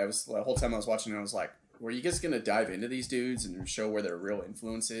enough with it. The whole time I was watching it, I was like, were you guys going to dive into these dudes and show where their real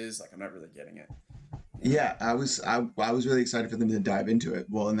influence is? Like, I'm not really getting it. Yeah, I was really excited for them to dive into it.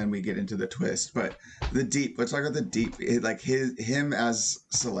 Well, and then we get into the twist, but the deep. Let's talk about the deep. Like him as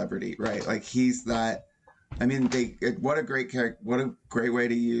celebrity, right? Like he's that. I mean, what a great character! What a great way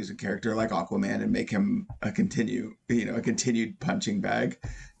to use a character like Aquaman and make him a continued punching bag.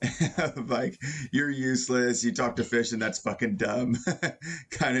 Of like, you're useless. You talk to fish, and that's fucking dumb,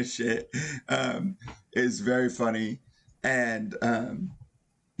 kind of shit. Is very funny, and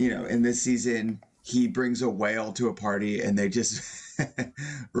in this season he brings a whale to a party, and they just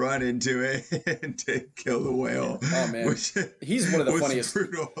run into it and to kill the whale. Oh man, which he's one of the was funniest.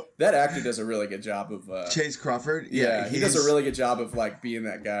 brutal. That actor does a really good job of Chase Crawford. Yeah, he does a really good job of like being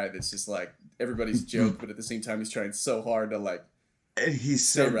that guy that's just like everybody's joke, but at the same time he's trying so hard to like. And he's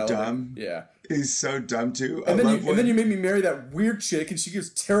stay so relevant. dumb. Yeah, he's so dumb too. And then you made me marry that weird chick, and she gives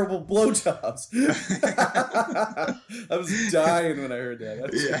terrible blowjobs. I was dying when I heard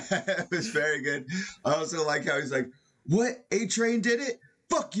that. Yeah, it was very good. I also like how he's like, "What? A-Train did it?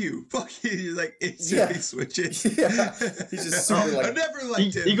 Fuck you, fuck you." He's like instantly switches. Yeah, he's just super like. I never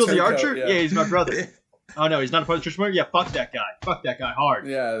liked him. Eagle the Archer. Yeah. He's my brother. Oh no, he's not a part of the Church. Yeah, fuck that guy. Fuck that guy hard.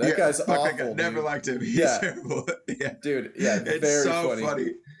 Yeah, that guy's awful. That guy. Never liked him. He's terrible. Yeah, dude. Yeah, it's very so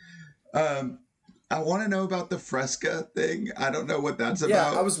funny. I want to know about the Fresca thing. I don't know what that's about.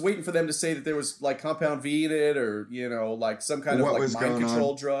 Yeah, I was waiting for them to say that there was like Compound V in it, or like some kind of like mind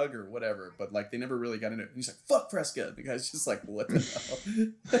control drug or whatever. But like they never really got into it. And he's like, "Fuck Fresca." The guy's just like, "What the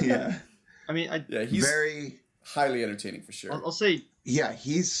hell?" Yeah. I mean, he's very highly entertaining for sure. I'll say. Yeah,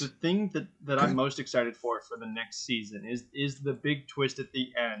 he's the thing that I'm most excited for the next season is the big twist at the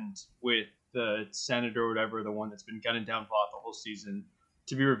end with the senator or whatever, the one that's been gunning down Vought the whole season,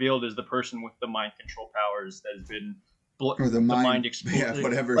 to be revealed as the person with the mind control powers that has been or the mind exploding. Yeah,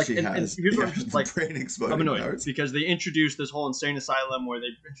 whatever she has. And here's what I'm just like, brain exploding. I'm annoyed powers. because they introduced this whole insane asylum where they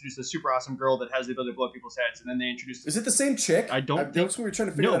introduced a super awesome girl that has the ability to blow up people's heads, and then they introduced. Is it the same chick? I don't think. That's what we were trying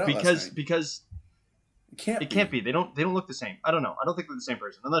to figure that out because. It can't be. They don't look the same. I don't know. I don't think they're the same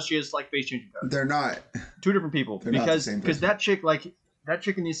person unless she has like face changing powers. They're not. Two different people. They're not the same because person. that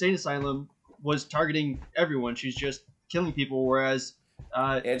chick in the insane asylum was targeting everyone. She's just killing people, whereas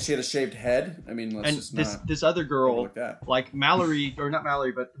and she had a shaved head. I mean, this other girl, that. like Mallory, or not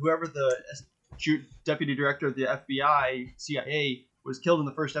Mallory, but whoever the deputy director of the FBI, CIA, was killed in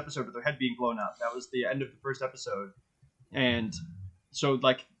the first episode with their head being blown up. That was the end of the first episode, and so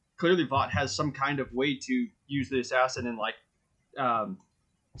like. Clearly, Vought has some kind of way to use the assassin, and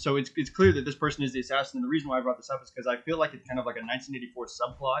so it's clear that this person is the assassin. And the reason why I brought this up is because I feel like it's kind of like a 1984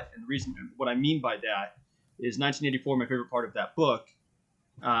 subplot. And the reason, what I mean by that, is 1984. My favorite part of that book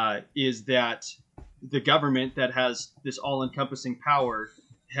is that the government that has this all-encompassing power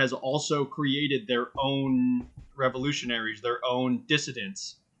has also created their own revolutionaries, their own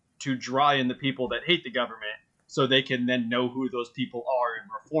dissidents, to draw in the people that hate the government. So they can then know who those people are and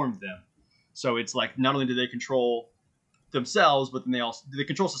reform them. So it's like not only do they control themselves, but then they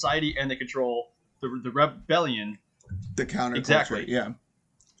control society and they control the rebellion. The counterculture. Exactly. Yeah.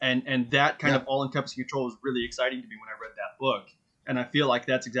 And that kind of all-encompassing control was really exciting to me when I read that book. And I feel like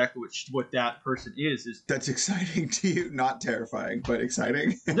that's exactly what that person is. That's exciting to you, not terrifying, but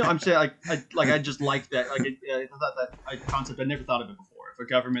exciting. No, I'm saying I just like that. I thought that concept. I never thought of it before. If a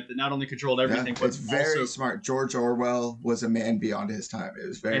government that not only controlled everything, but it's very also, smart. George Orwell was a man beyond his time. It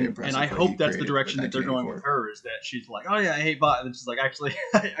was very impressive. And I hope that's the direction that they're going with her. Is that she's like, oh yeah, I hate Vought, and then she's like, actually,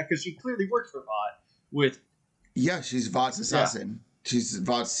 because she clearly works for Vought. She's Vought's assassin. Yeah. She's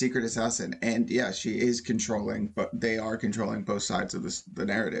Vought's secret assassin, and she is controlling, but they are controlling both sides of the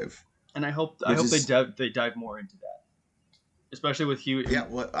narrative. And I hope they dive more into that, especially with Huey. Yeah,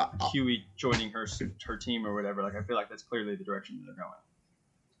 Huey joining her team or whatever. Like I feel like that's clearly the direction that they're going.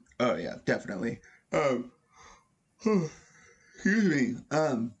 Oh yeah, definitely. Excuse me.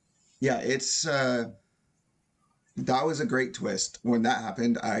 It's that was a great twist. When that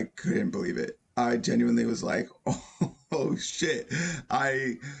happened, I couldn't believe it. I genuinely was like, oh shit.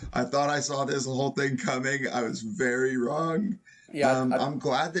 I thought I saw this whole thing coming. I was very wrong. Yeah, I'm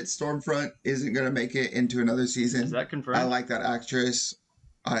glad that Stormfront isn't going to make it into another season. Is that confirmed? I like that actress,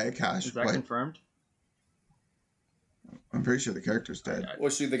 Aya Cash. Is that confirmed? I'm pretty sure the character's dead.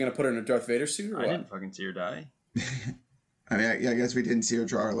 Was they going to put her in a Darth Vader suit or what? I didn't fucking see her die. I mean, I guess we didn't see her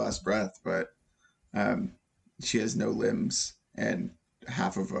draw her last breath, but she has no limbs and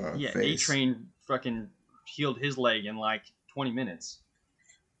half of a face. Yeah, A-Train fucking healed his leg in like 20 minutes.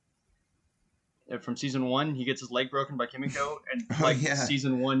 From season 1, he gets his leg broken by Kimiko, and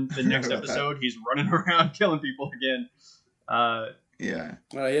season 1, the next episode, he's running around killing people again. Yeah.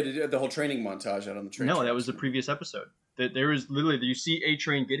 Well, he had to do the whole training montage out on the train. No, that was the previous episode. That there is literally, you see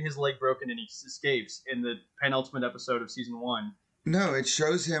A-Train get his leg broken and he escapes in the penultimate episode of season 1. No, it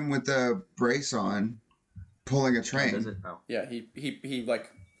shows him with the brace on, pulling a Oh, train. does it? Oh. Yeah, he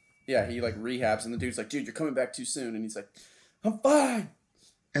like, yeah, he like rehabs, and the dude's like, dude, you're coming back too soon, and he's like, I'm fine.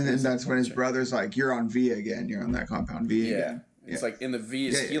 And then He's that's like, when his "Okay." brother's like, "You're on V again. You're on that compound V Yeah, again." it's Yeah. like in the V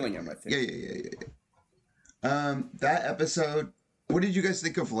is Yeah, yeah. healing him. I think. Yeah. That episode. What did you guys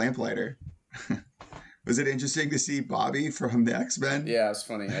think of Lamplighter? Was it interesting to see Bobby from the X-Men? Yeah, it's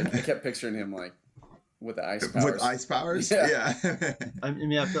funny. I kept picturing him like with the ice powers. With ice powers? Yeah. Yeah. I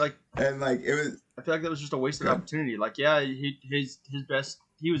mean, I feel like And like it was. I feel like that was just a wasted Good. opportunity. Like, yeah, he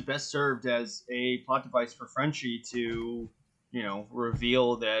was best served as a plot device for Frenchie to, you know,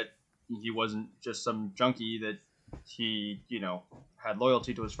 reveal that he wasn't just some junkie, that he, you know, had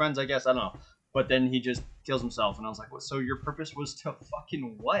loyalty to his friends, I guess. I don't know. But then he just kills himself, and I was like, well, so your purpose was to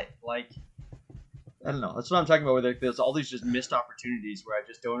fucking what? Like, I don't know. That's what I'm talking about. Where there's all these just missed opportunities where I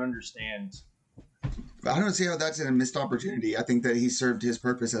just don't understand. I don't see how that's a missed opportunity. I think that he served his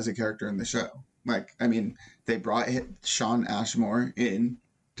purpose as a character in the show. Like, I mean, they brought Sean Ashmore in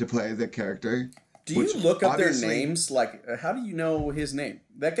to play the character. Do you Which look up their obviously- names? Like, how do you know his name?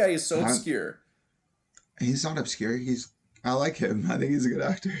 That guy is so I'm- obscure. He's not obscure. I like him. I think he's a good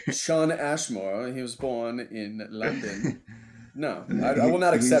actor. Sean Ashmore. He was born in London. No, I will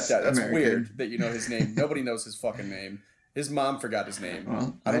not accept He's that. That's American. weird that you know his name. Nobody knows his fucking name. His mom forgot his name.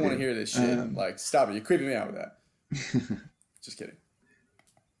 Well, I don't I want to do. hear this shit. Like, stop it. You're creeping me out with that. Just kidding.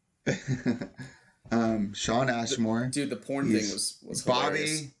 Sean Ashmore. Dude, the porn He's thing was Bobby.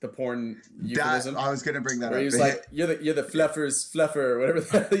 hilarious. The porn That, euphemism. I was gonna bring that Where up. he was like, you're the fluffer's fluffer, whatever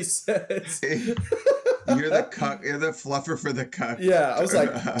the hell he says. You're the cuck. You're the fluffer for the cuck. Yeah, I was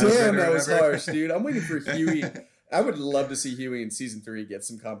like, Husband damn, or that was whatever. harsh, dude. I'm waiting for Huey. I would love to see Huey in season 3 get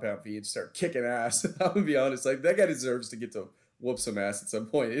some compound V and start kicking ass. I'm gonna be honest, like that guy deserves to get to whoop some ass at some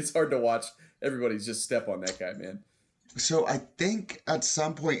point. It's hard to watch everybody just step on that guy, man. So I think at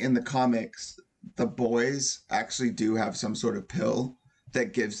some point in the comics, the boys actually do have some sort of pill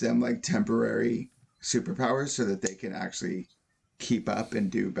that gives them like temporary superpowers so that they can actually keep up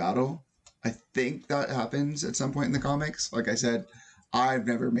and do battle. I think that happens at some point in the comics. Like I said, I've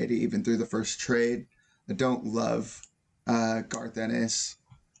never made it even through the first trade. I don't love Garth Ennis.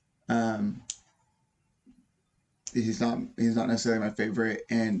 He's not necessarily my favorite,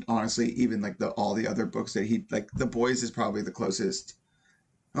 and honestly, even like all the other books that he like, The Boys is probably the closest.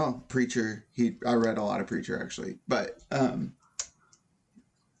 Oh, Preacher. I read a lot of Preacher actually, but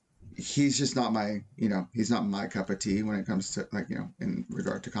he's just not he's not my cup of tea when it comes to like, in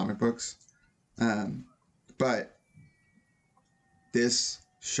regard to comic books. But this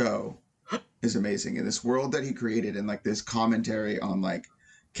show is amazing, in this world that he created, and like this commentary on like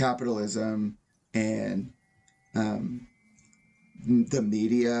capitalism and the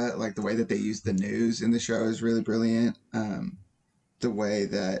media, like the way that they use the news in the show is really brilliant. The way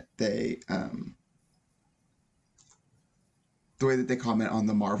that they comment on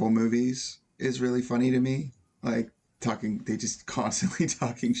the Marvel movies is really funny to me. Like they just constantly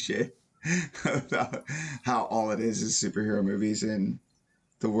talking shit about how all it is superhero movies in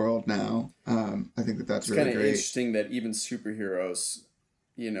the world now. I think that's It's really kind of great. interesting that even superheroes,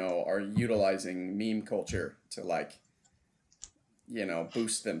 are utilizing meme culture to like,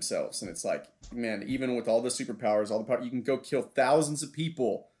 boost themselves. And it's like, man, even with all the superpowers, all the power, you can go kill thousands of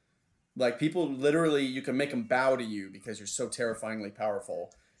people. Like people literally, you can make them bow to you because you're so terrifyingly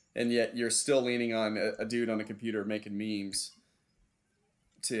powerful. And yet you're still leaning on a dude on a computer making memes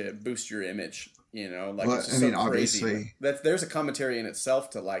to boost your image, like Well, it's just so crazy. obviously, There's a commentary in itself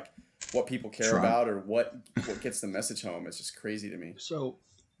to like what people care Trump. about or what gets the message home. It's just crazy to me. So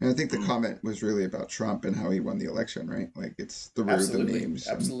and I think the comment was really about Trump and how he won the election, right? Like it's the root of the Absolutely. memes,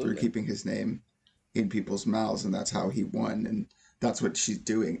 Absolutely. and through keeping his name in people's mouths, and that's how he won, and that's what she's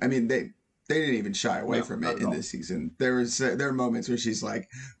doing. I mean, they didn't even shy away No, from not it at in all. this season. There are moments where she's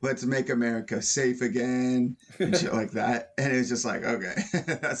like, "Let's make America safe again," and shit like that, and it was just like, okay,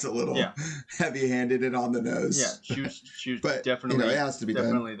 that's a little Yeah. heavy-handed and on the nose. yeah, she was But, definitely it has to be done.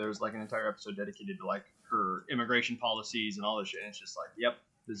 definitely. There's like an entire episode dedicated to like her immigration policies and all this shit. And it's just like, yep,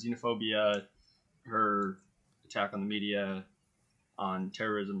 the xenophobia, her attack on the media, on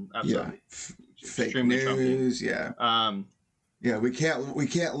terrorism, absolutely. Fake Extremely Trumpian. news. Yeah. Yeah, we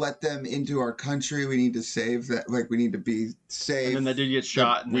can't let them into our country. We need to save that. Like, we need to be safe. And then that dude gets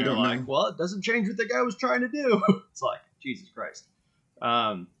shot, and we they're don't like, know. "Well, it doesn't change what the guy was trying to do." It's like, Jesus Christ.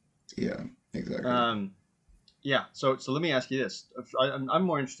 Yeah, exactly. Yeah. So let me ask you this. I'm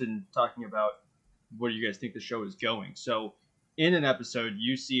more interested in talking about where you guys think the show is going. So in an episode,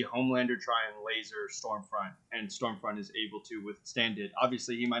 you see Homelander try and laser Stormfront, and Stormfront is able to withstand it.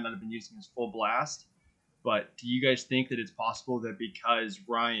 Obviously, he might not have been using his full blast, but do you guys think that it's possible that because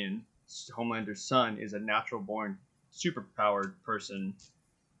Ryan, Homelander's son, is a natural-born, superpowered person,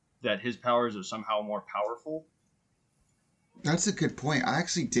 that his powers are somehow more powerful? That's a good point. I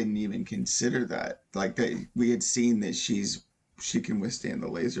actually didn't even consider that. Like that, we had seen that she can withstand the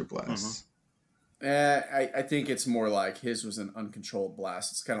laser blasts. I think it's more like his was an uncontrolled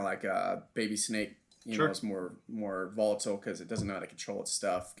blast. It's kind of like a baby snake. Sure. It's more volatile because it doesn't know how to control its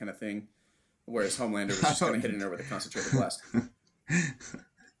stuff, kind of thing. Whereas Homelander was just kind of hitting her with a concentrated blast.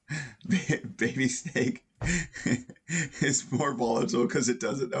 Baby snake is more volatile because it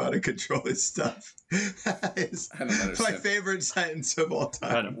doesn't know how to control its stuff. It's I don't understand. my favorite sentence of all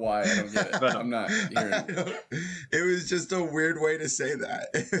time. Venom. Why? I don't get it. I'm not hearing. It was just a weird way to say that.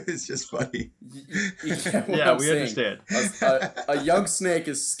 It's just funny. Yeah, we understand. A young snake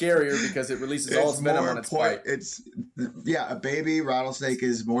is scarier because it releases all its venom on its bite. A baby rattlesnake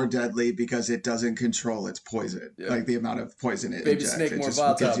is more deadly because it doesn't control its poison. Yeah. Like the amount of poison it baby injects. Snake it more just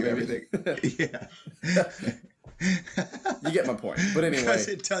volatile, gives you baby. Everything. Yeah. You get my point. But anyway, because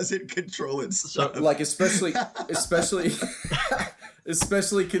it doesn't control its stuff. Like especially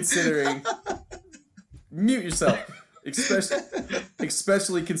considering mute yourself.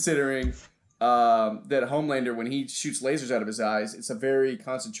 Especially considering that Homelander, when he shoots lasers out of his eyes, it's a very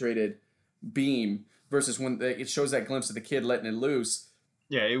concentrated beam versus when it shows that glimpse of the kid letting it loose.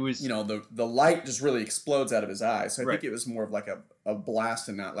 Yeah, it was. The light just really explodes out of his eyes. So I Right. think it was more of like a blast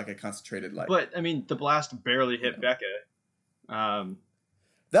and not like a concentrated light. But I mean, the blast barely hit Becca.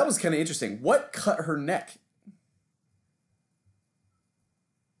 That was kind of interesting. What cut her neck?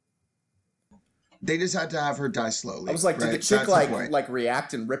 They just had to have her die slowly. I was like, right? did the chick That's like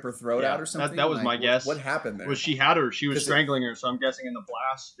react and rip her throat out or something? That was like, my guess. What happened there? Was she had her? She was 'Cause strangling her, so I'm guessing in the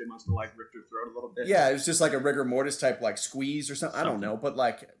blast, it must have like ripped her throat a little bit. Yeah, it was just like a rigor mortis type like squeeze or something. I don't know, but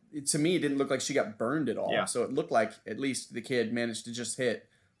like to me, it didn't look like she got burned at all. Yeah. So it looked like at least the kid managed to just hit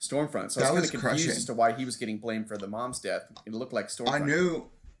Stormfront. So I That was was kind of confused crushing. as to why he was getting blamed for the mom's death. It looked like Stormfront.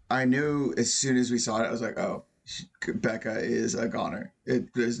 I knew as soon as we saw it, I was like, oh, Becca is a goner.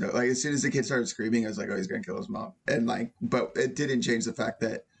 There's no, like, as soon as the kid started screaming, I was like, oh, he's gonna kill his mom. And like, but it didn't change the fact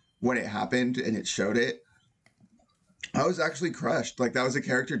that when it happened and it showed it, I was actually crushed. Like, that was a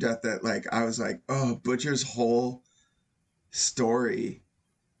character death that, like, I was like, oh, Butcher's whole story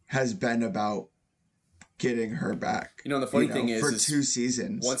has been about getting her back. The funny thing is, for 2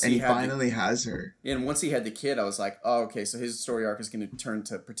 seasons, once and he he had finally has her. And once he had the kid, I was like, oh, okay, so his story arc is going to turn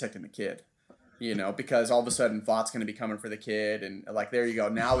to protecting the kid. Because all of a sudden Vought's going to be coming for the kid. And like, there you go.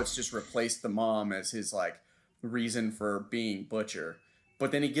 Now it's just replaced the mom as his like reason for being Butcher.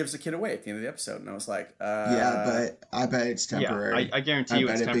 But then he gives the kid away at the end of the episode. And I was like, yeah, but I bet it's temporary. Yeah, I guarantee you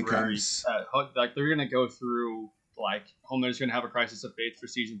it's temporary. Becomes... like they're going to go through, like, Homelander's going to have a crisis of faith for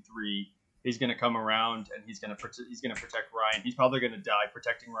season 3. He's going to come around and he's going to protect Ryan. He's probably going to die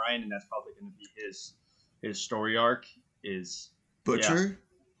protecting Ryan, and that's probably going to be his story arc. Is Butcher? Yeah.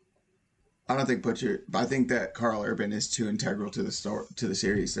 I don't think Butcher. I think that Carl Urban is too integral to the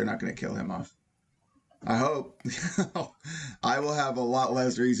series. They're not going to kill him off. I hope. I will have a lot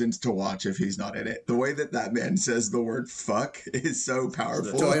less reasons to watch if he's not in it. The way that man says the word "fuck" is so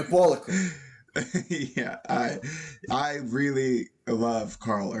powerful. Diabolical. Yeah, I really love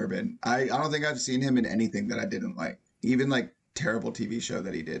Carl Urban. I don't think I've seen him in anything that I didn't like. Even like terrible TV show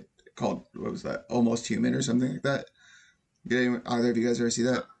that he did called, what was that? Almost Human or something like that. Did either of you guys ever see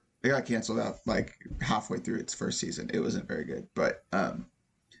that? It got canceled out like halfway through its first season. It wasn't very good, but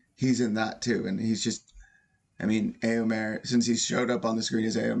he's in that too, and he's just. I mean, Éomer, since he showed up on the screen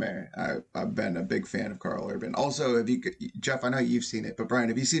as Éomer, I've been a big fan of Carl Urban. Also, Jeff, I know you've seen it, but Brian,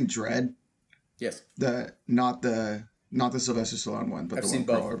 have you seen Dredd? Yes. Not the Sylvester Stallone one, but I've the seen one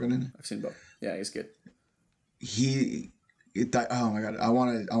both. Carl Urban in. I've seen both. Yeah, he's good. Oh my god, I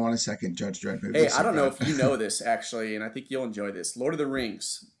want a second Judge Dredd movie. Hey, I don't know if you know this actually, and I think you'll enjoy this. Lord of the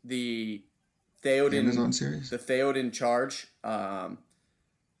Rings, the Amazon series, the Theoden charge,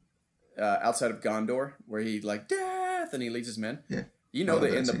 outside of Gondor, where he like death and he leads his men. Yeah, you know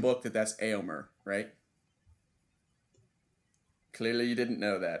that in the book that's Éomer, right? Clearly, you didn't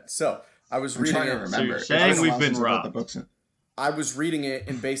know that. So I was reading trying it. to remember. So you're saying we've been robbed. I was reading it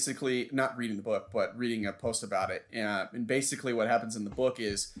and basically not reading the book, but reading a post about it. And basically, what happens in the book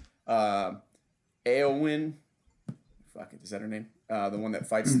is Éowyn. Fuck it, is that her name? The one that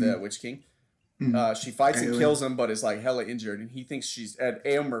fights the Witch King. She fights and kills him, but is like hella injured, and he thinks she's. And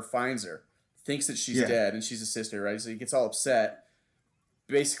Éomer finds her, thinks that she's dead, and she's a sister, right? So he gets all upset.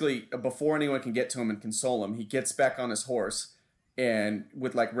 Basically, before anyone can get to him and console him, he gets back on his horse, and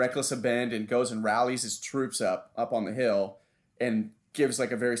with like reckless abandon goes and rallies his troops up on the hill and gives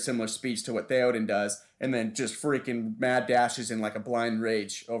like a very similar speech to what Theoden does, and then just freaking mad dashes in like a blind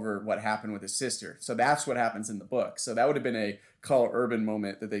rage over what happened with his sister. So that's what happens in the book. So that would have been a Carl Urban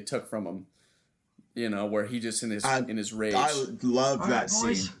moment that they took from him, you know, where he just in his rage. I love that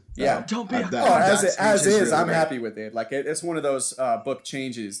boys. scene. Yeah, don't be. As is, really I'm great. happy with it. Like it's one of those book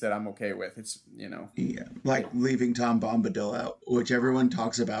changes that I'm okay with. It's Yeah, like leaving Tom Bombadil out, which everyone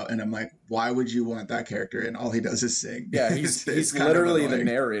talks about, and I'm like, why would you want that character? And all he does is sing. Yeah, he's It's kind of literally the annoying.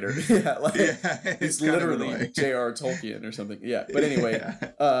 narrator. Yeah, like Yeah, he's kind of literally annoying. J.R. Tolkien or something. Yeah, but anyway,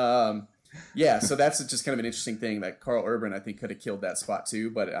 yeah. So that's just kind of an interesting thing that Carl Urban I think could have killed that spot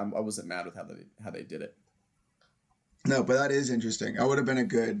too, but I wasn't mad with how they did it. No, but that is interesting. I would have been a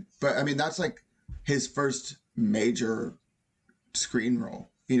good, but I mean, that's like his first major screen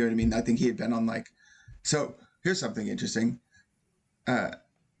role. You know what I mean? I think he had been on like, so here's something interesting. Carl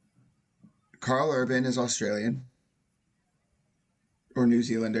Urban is Australian or New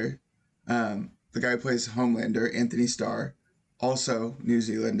Zealander. The guy who plays Homelander, Anthony Starr, also New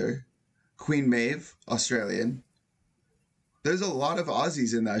Zealander. Queen Maeve, Australian. There's a lot of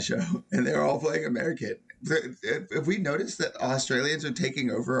Aussies in that show, and they're all playing American. Have we noticed that Australians are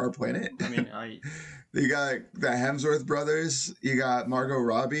taking over our planet? I mean, You got the Hemsworth brothers, you got Margot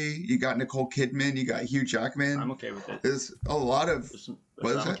Robbie, you got Nicole Kidman, you got Hugh Jackman. I'm okay with it. There's a lot of.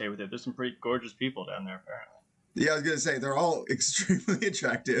 I'm okay with it. There's some pretty gorgeous people down there, apparently. Yeah, I was gonna say they're all extremely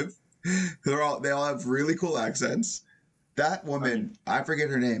attractive. They all have really cool accents. That woman, I forget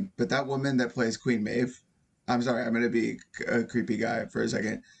her name, but that woman that plays Queen Maeve. I'm sorry, I'm gonna be a creepy guy for a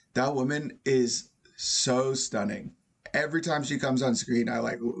second. That woman is so stunning. Every time she comes on screen, I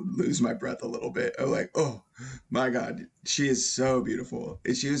like lose my breath a little bit. I'm like, oh my god, she is so beautiful.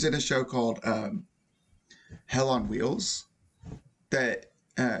 She was in a show called Hell on Wheels. That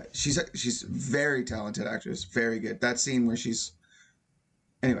she's very talented actress, very good. That scene where she's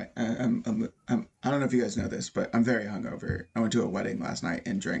anyway, I don't know if you guys know this, but I'm very hungover. I went to a wedding last night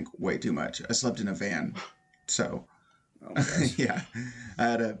and drank way too much. I slept in a van, so. Yeah,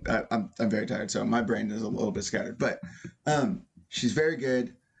 I'm very tired, so my brain is a little bit scattered. But she's very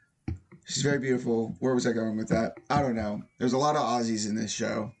good. She's very beautiful. Where was I going with that? I don't know. There's a lot of Aussies in this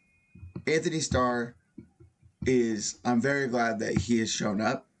show. Anthony Starr I'm very glad that he has shown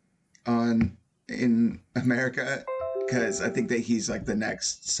up in America, because I think that he's like the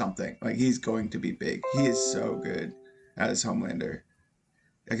next something. Like he's going to be big. He is so good as Homelander.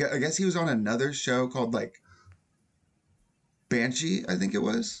 I guess he was on another show called like Banshee, I think it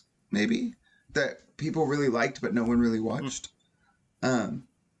was, maybe, that people really liked but no one really watched.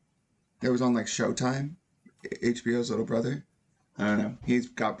 It was on like Showtime, HBO's little brother. I don't know. He's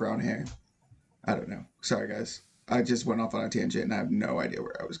got brown hair. I don't know. Sorry, guys. I just went off on a tangent and I have no idea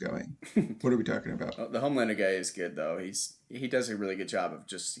where I was going. What are we talking about? The Homelander guy is good though. He does a really good job of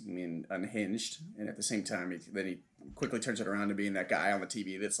just being unhinged, and at the same time, he quickly turns it around to being that guy on the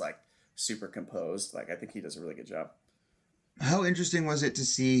TV that's like super composed. Like I think he does a really good job. How interesting was it to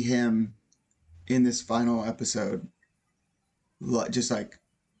see him in this final episode, just like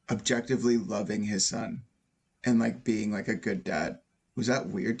objectively loving his son and like being like a good dad? Was that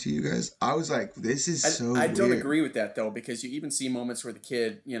weird to you guys? I was like, this is so I don't weird. agree with that though, because you even see moments where the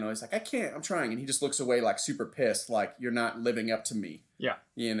kid, you know, is like, I can't, I'm trying. And he just looks away like super pissed, like you're not living up to me. Yeah.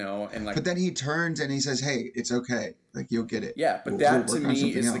 You know, and like. But then he turns and he says, hey, it's okay. Like you'll get it. Yeah, but that to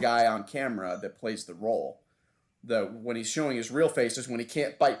me is the guy on camera that plays the role. When he's showing his real face is when he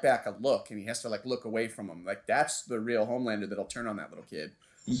can't bite back a look and he has to like look away from him. Like that's the real Homelander that'll turn on that little kid.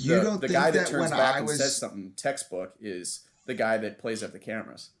 The guy that turns back and says something textbook is the guy that plays at the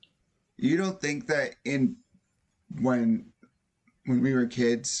cameras. You don't think that when we were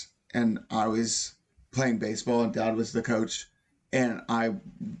kids and I was playing baseball and Dad was the coach and I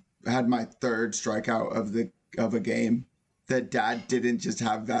had my third strikeout of a game, that Dad didn't just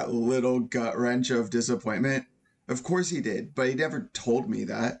have that little gut wrench of disappointment? Of course he did, but he never told me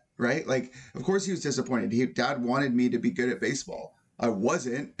that, right? Like, of course he was disappointed. Dad wanted me to be good at baseball. I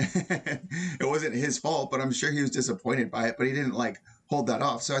wasn't. It wasn't his fault, but I'm sure he was disappointed by it, but he didn't like hold that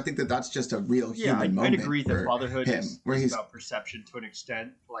off. So I think that that's just a real human moment. I'd agree that fatherhood is he's about perception to an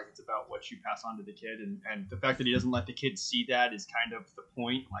extent. Like it's about what you pass on to the kid, and the fact that he doesn't let the kid see that is kind of the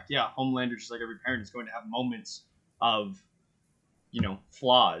point. Like, yeah, Homelander, just like every parent, is going to have moments of, you know,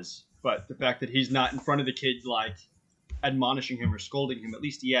 flaws, but the fact that he's not in front of the kid, like admonishing him or scolding him, at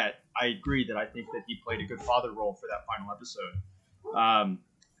least yet, I agree that I think that he played a good father role for that final episode. I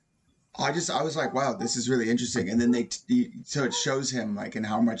was like, wow, this is really interesting. And then so it shows him like in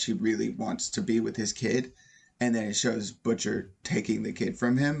how much he really wants to be with his kid. and then it shows Butcher taking the kid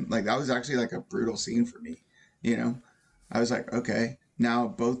from him. Like that was actually like a brutal scene for me. You know, I was like, okay, now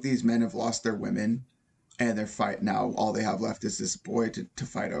both these men have lost their women, and they're fight now. All they have left is this boy to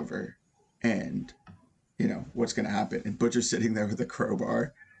fight over, and you know what's gonna happen. And Butcher's sitting there with a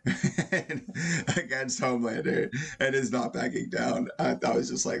crowbar against Homelander and is not backing down. I was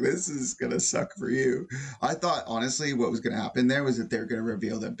just like, this is gonna suck for you. I thought honestly what was gonna happen there was that they were gonna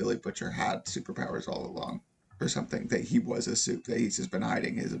reveal that Billy Butcher had superpowers all along or something, that he was a soup, that he's just been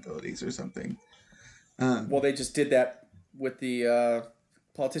hiding his abilities or something. Well, they just did that with the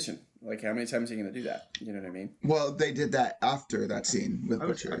politician. Like, how many times are you going to do that? You know what I mean? Well, they did that after that scene with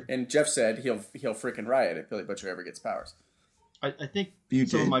Butcher. And Jeff said he'll freaking riot if Billy Butcher ever gets powers. I think You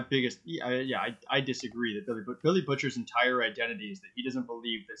some did? of my biggest I disagree that Billy Butcher's entire identity is that he doesn't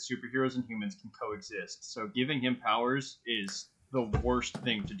believe that superheroes and humans can coexist. So giving him powers is the worst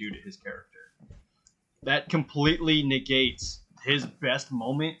thing to do to his character. That completely negates his best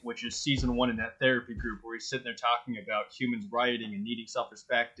moment, which is season 1 in that therapy group where he's sitting there talking about humans rioting and needing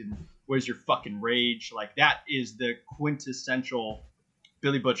self-respect and where's your fucking rage. Like, that is the quintessential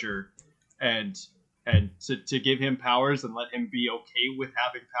Billy Butcher. And to give him powers and let him be okay with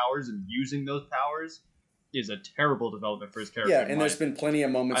having powers and using those powers is a terrible development for his character. Yeah, and there's been plenty of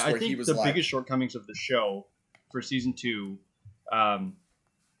moments where he was the biggest shortcomings of the show for season 2,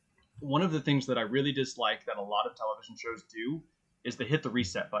 one of the things that I really dislike that a lot of television shows do is they hit the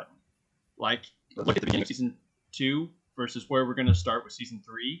reset button. Like, look at the beginning of season 2 versus where we're going to start with season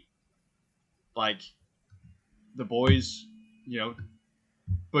 3. Like, the boys, you know,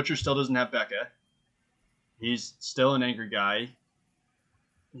 Butcher still doesn't have Becca. He's still an angry guy.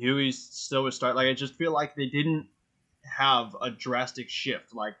 Huey's still a start. Like, I just feel like they didn't have a drastic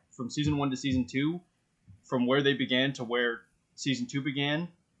shift. Like, from season 1 to season 2, from where they began to where season 2 began,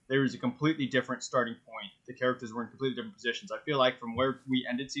 there was a completely different starting point. The characters were in completely different positions. I feel like from where we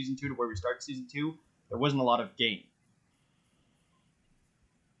ended season 2 to where we started season 2, there wasn't a lot of gain.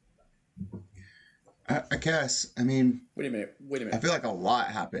 I guess. I mean, Wait a minute. I feel like a lot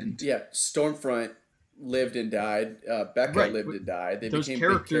happened. Yeah, Stormfront lived and died. Becca Right, lived and died. They Those became big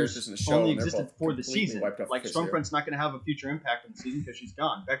characters characters in the show. only and they're existed both for the completely season. wiped off Like, the face of the earth. Stormfront's not going to have a future impact on the season because she's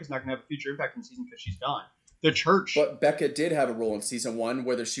gone. Becca's not going to have a future impact on the season because she's gone. The church. But Becca did have a role in season 1,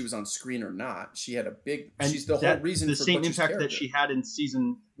 whether she was on screen or not. She had a big. And She's the whole reason the for same Butcher's impact character. that she had in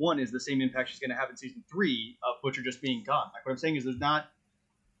season 1 is the same impact she's going to have in season 3 of Butcher just being gone. Like, what I'm saying is there's not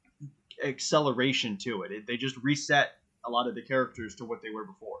acceleration to it. They just reset a lot of the characters to what they were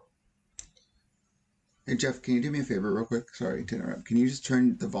before. Hey, Jeff, can you do me a favor real quick? Sorry to interrupt. Can you just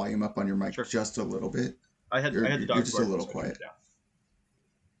turn the volume up on your mic Sure. just a little bit? I had the You're dog just a barking, little so I quiet. turned it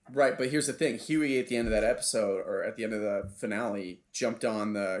down. Right, but here's the thing. Huey, at the end of that episode, or at the end of the finale, jumped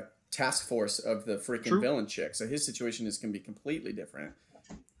on the task force of the freaking True. villain chick. So his situation is going to be completely different.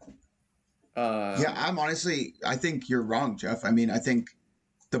 Yeah, I think you're wrong, Jeff. I mean, I think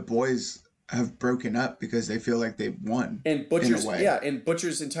the boys have broken up because they feel like they've won. And Butcher's, in a way. yeah, and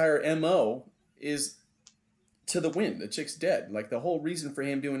Butcher's entire MO is to the wind. The chick's dead. Like, the whole reason for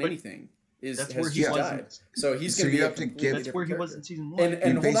him doing But anything is that's has where he just wasn't. died. So he's So going to be you a have to completely give- That's where different he was character. in season 1. And You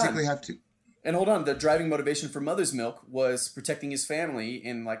hold on. basically have to. And hold on, the driving motivation for Mother's Milk was protecting his family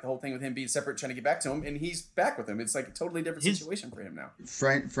and like the whole thing with him being separate, trying to get back to him, and he's back with him. It's like a totally different His- situation for him now.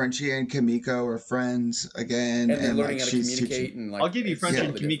 Frenchie and Kimiko are friends again, And they're learning like, how to she's communicate teaching- and like I'll give you it's French and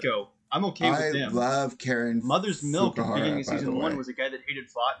totally different. Kimiko. I'm okay with I them. love Karen. Mother's Milk at the Fukuhara, beginning of by the season 1 way. was a guy that hated,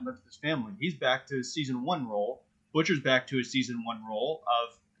 fought, and lived with his family. He's back to his season 1 role. Butcher's back to his season 1 role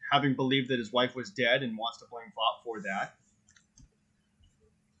of having believed that his wife was dead and wants to blame Vought for that.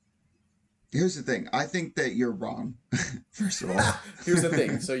 Here's the thing. I think that you're wrong. First of all, Here's the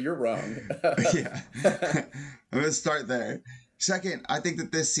thing. So you're wrong. yeah, I'm gonna start there. Second, I think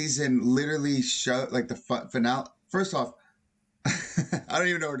that this season literally showed like the finale. First off, I don't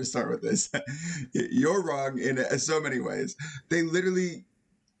even know where to start with this. You're wrong in so many ways. They literally,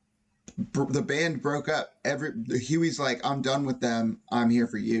 the band broke up. Huey's like, I'm done with them. I'm here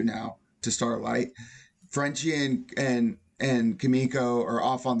for you now to Starlight. Frenchie and Kimiko are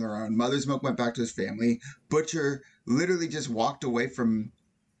off on their own. Mother's Milk went back to his family. Butcher literally just walked away from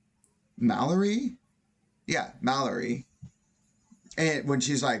Mallory. Yeah, Mallory. And when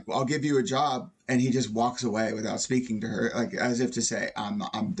she's like, I'll give you a job, and he just walks away without speaking to her, like as if to say, I'm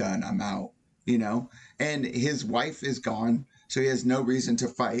done, I'm out, you know? And his wife is gone, so he has no reason to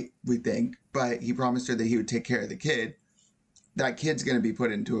fight, we think, but he promised her that he would take care of the kid. That kid's going to be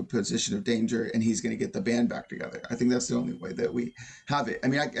put into a position of danger, and he's going to get the band back together. I think that's the only way that we have it. I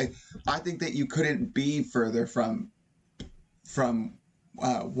mean, I think that you couldn't be further from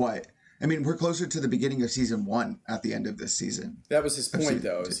what I mean, we're closer to the beginning of season 1 at the end of this season. That was his point, season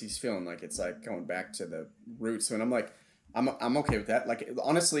though, 2. is he's feeling like it's like going back to the roots. And I'm like, I'm okay with that. Like,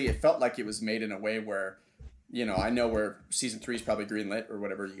 honestly, it felt like it was made in a way where, you know, I know where season 3 is probably greenlit or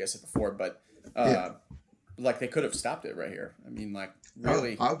whatever you guys said before, but like they could have stopped it right here. I mean, like,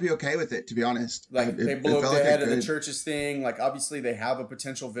 really, I would be okay with it, to be honest. like they It blew up felt the like head a of the good- church's thing. Like, obviously, they have a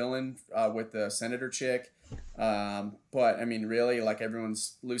potential villain with the senator chick, but I mean, really, like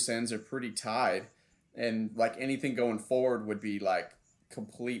everyone's loose ends are pretty tied, and like anything going forward would be like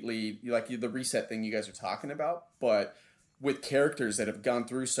completely like the reset thing you guys are talking about, but with characters that have gone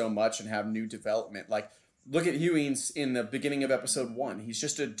through so much and have new development. Like, look at Hewings in the beginning of episode 1. He's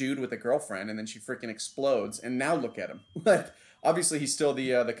just a dude with a girlfriend, and then she freaking explodes. And now look at him. Like, obviously, he's still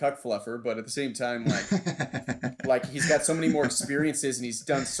the cuck fluffer, but at the same time, like he's got so many more experiences, and he's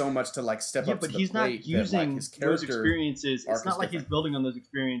done so much to like step Yeah, up but to the he's not plate. using that, like, his those character experiences. arc It's not is like he's different. building on those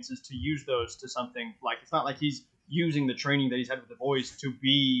experiences to use those to something. Like, it's not like he's using the training that he's had with the boys to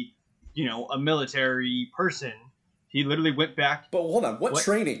be, you know, a military person. He literally went back. But hold on, what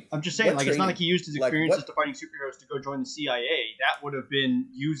training? I'm just saying, What like, it's not training? like he used his Like, experiences what- to fighting superheroes to go join the CIA. That would have been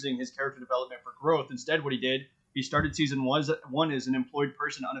using his character development for growth. Instead, what he did, he started season one as an employed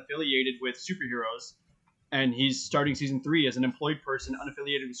person unaffiliated with superheroes, and he's starting season 3 as an employed person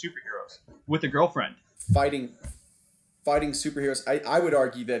unaffiliated with superheroes with a girlfriend. fighting superheroes. I would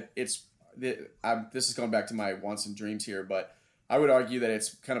argue that it's this is going back to my wants and dreams here, but I would argue that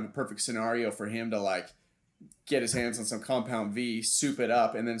it's kind of a perfect scenario for him to like get his hands on some Compound V, soup it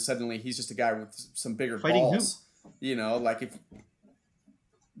up, and then suddenly he's just a guy with some bigger Fighting who? balls. You know, like if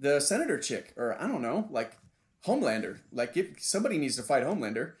the senator chick, or I don't know, like Homelander. Like if somebody needs to fight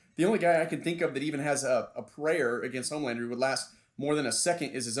Homelander, the only guy I can think of that even has a prayer against Homelander who would last more than a second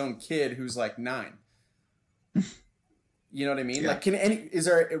is his own kid who's like 9. You know what I mean? Yeah.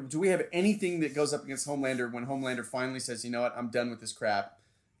 Like, do we have anything that goes up against Homelander when Homelander finally says, you know what, I'm done with this crap.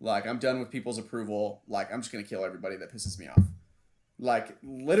 Like, I'm done with people's approval. Like, I'm just going to kill everybody that pisses me off. Like,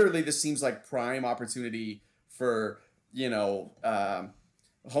 literally, this seems like prime opportunity for, you know,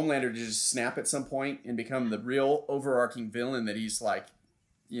 Homelander to just snap at some point and become the real overarching villain that he's like,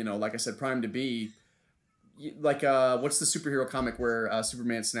 you know, like I said, primed to be. Like, what's the superhero comic where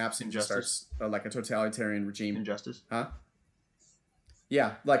Superman snaps and just Injustice. starts like a totalitarian regime? Injustice. Huh?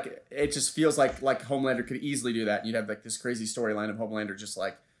 Yeah, like it just feels like Homelander could easily do that. And you'd have like this crazy storyline of Homelander just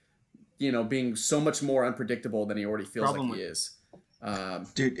like, you know, being so much more unpredictable than he already feels Problem like he with- is.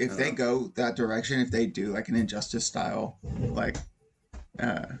 Dude, if I they don't go that direction, if they do like an Injustice style, like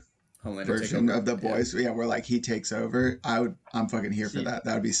Homelander version takeover. of the boys, yeah, where like he takes over, I'm fucking here for See, that.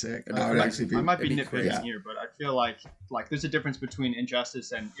 That would be sick. I That would might- actually be. I might be it'd be nitpicking crazy. here, but I feel like there's a difference between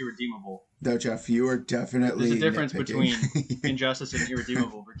Injustice and Irredeemable. Though, Jeff, you are definitely. There's a difference nitpicking. Injustice and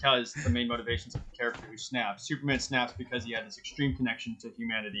Irredeemable because the main motivations of the character who snaps. Superman snaps because he had this extreme connection to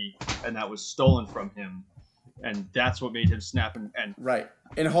humanity, and that was stolen from him, and that's what made him snap. And Right.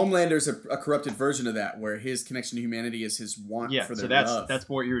 And Homelander's a corrupted version of that, where his connection to humanity is his want yeah, for so their that's love. that's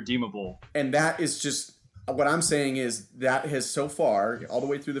more irredeemable. And that is just what I'm saying is that has so far, all the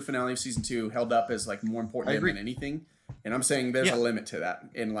way through the finale of season 2, held up as like more important I to him agree. than anything. And I'm saying there's Yeah. a limit to that.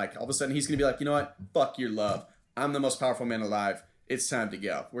 And like all of a sudden he's gonna be like, you know what? Fuck your love. I'm the most powerful man alive. It's time to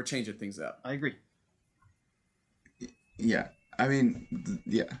go. We're changing things up. I agree. Yeah, I mean,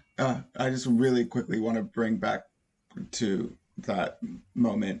 yeah. I just really quickly want to bring back to that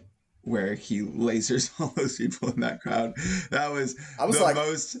moment where he lasers all those people in that crowd. That was I was the like,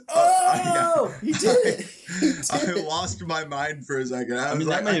 most. Oh, he did it. He did I it. lost my mind for a second. I was mean,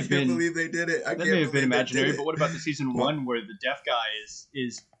 that like, may I have can't been- believe they did it. I That can't may have been believe they imaginary, did it. but what about the season Well- 1 where the deaf guy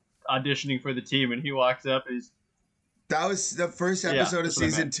is auditioning for the team and he walks up and he's That was the first Yeah, episode of that's what I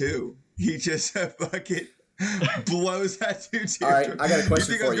season meant. 2. He just fucking blows that dude's All right, ear. I got a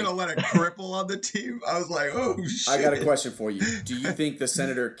question You think I for was you. gonna let a cripple on the team? I was like, oh shit. I got a question for you. Do you think the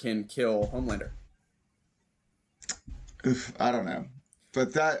senator can kill Homelander? Oof, I don't know,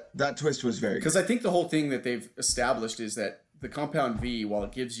 but that twist was very good. Because I think the whole thing that they've established is that the Compound V, while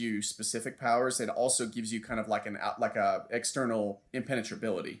it gives you specific powers, it also gives you kind of like a external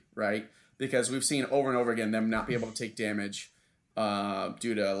impenetrability, right? Because we've seen over and over again them not be able to take damage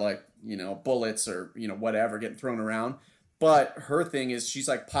due to like bullets or whatever getting thrown around. But her thing is she's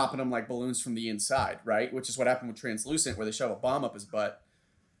like popping them like balloons from the inside, right? Which is what happened with Translucent, where they shove a bomb up his butt,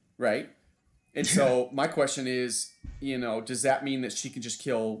 right? And so my question is, does that mean that she can just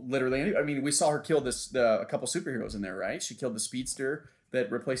kill literally any? I mean, we saw her kill a couple superheroes in there, right? She killed the speedster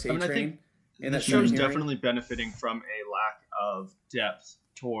that replaced I mean, I A-Train. think in the that show's second hearing. definitely benefiting from a lack of depth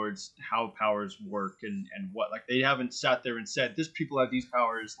towards how powers work and what, like, they haven't sat there and said this people have these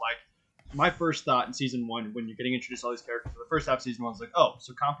powers, like my first thought in season 1 when you're getting introduced to all these characters, the first half of season 1 was like, oh,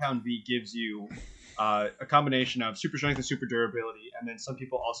 so Compound V gives you a combination of super strength and super durability, and then some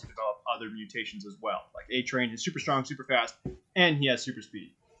people also develop other mutations as well. Like A-Train is super strong, super fast, and he has super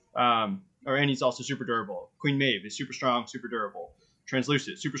speed. And he's also super durable. Queen Maeve is super strong, super durable.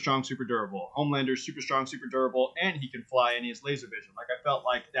 Translucent, super strong, super durable. Homelander, super strong, super durable, and he can fly and he has laser vision. Like, I felt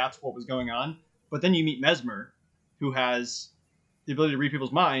like that's what was going on. But then you meet Mesmer, who has the ability to read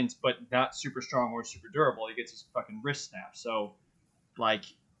people's minds, but not super strong or super durable. He gets his fucking wrist snapped. So, like...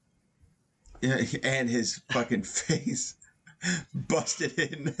 Yeah, and his fucking face busted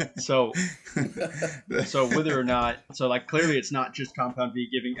in. So whether or not, so like clearly it's not just Compound V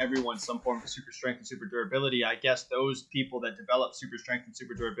giving everyone some form of super strength and super durability. I guess those people that develop super strength and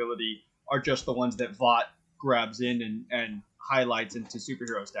super durability are just the ones that Vought grabs in and highlights into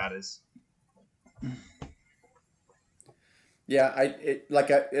superhero status. Yeah, it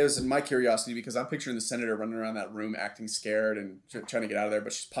was my curiosity because I'm picturing the senator running around that room acting scared and trying to get out of there,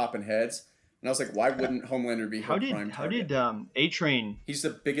 but she's popping heads. And I was like, why wouldn't Homelander be her prime target? How did A-Train... He's the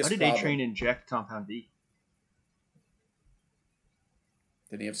biggest problem. How did A-Train inject Compound V?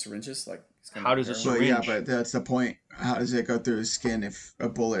 Did he have syringes? Like, how does a syringe... Well, yeah, but that's the point. How does it go through his skin if a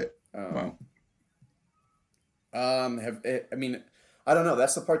bullet won't? I mean, I don't know.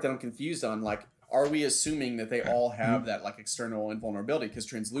 That's the part that I'm confused on. Like, are we assuming that they all have that, like, external invulnerability? Because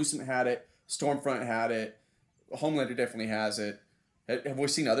Translucent had it, Stormfront had it, Homelander definitely has it. Have we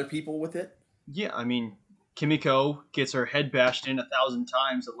seen other people with it? Yeah, I mean, Kimiko gets her head bashed in 1,000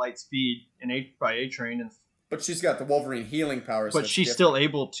 times at light speed by A-Train, but she's got the Wolverine healing powers. But she's still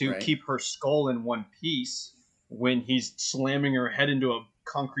able to keep her skull in one piece when he's slamming her head into a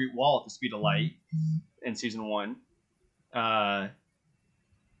concrete wall at the speed of light in season 1.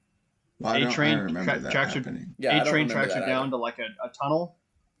 A-Train tracks her down to like a tunnel,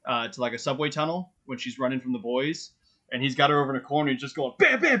 to like a subway tunnel when she's running from the boys. And he's got her over in a corner. He's just going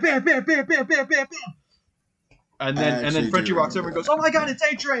bam, bam, bam, bam, bam, bam, bam, bam, bam. And then Frenchie walks over and goes, "Oh my God, it's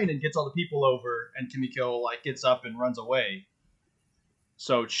A-Train!" and gets all the people over. And Kimiko like gets up and runs away.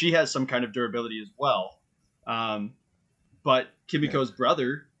 So she has some kind of durability as well. But Kimiko's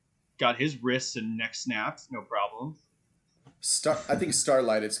brother got his wrists and neck snapped, no problem. I think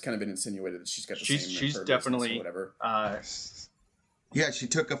Starlight. It's kind of been insinuated that she's got the same. She's definitely whatever. Yeah, she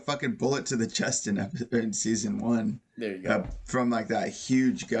took a fucking bullet to the chest in season 1. There you go. From like that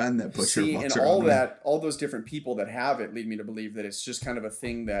huge gun that Butcher walks and around all those different people that have it lead me to believe that it's just kind of a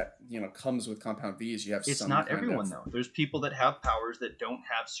thing that comes with Compound V. Is you have it's not everyone though. There's people that have powers that don't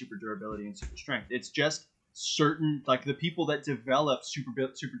have super durability and super strength. It's just certain, like the people that develop super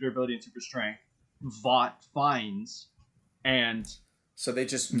durability and super strength, Vought finds, and so they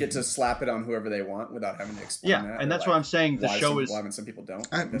just get to slap it on whoever they want without having to explain that. Yeah, and that's what I'm saying. The show is... Why some people don't?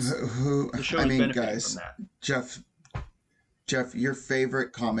 The show is benefiting guys, from that. Jeff, your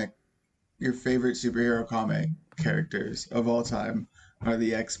favorite superhero comic characters of all time are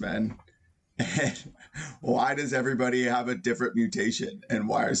the X-Men. And why does everybody have a different mutation? And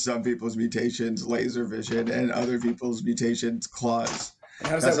why are some people's mutations laser vision and other people's mutations claws? And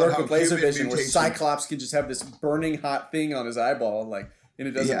how does that work with laser vision where Cyclops can just have this burning hot thing on his eyeball, and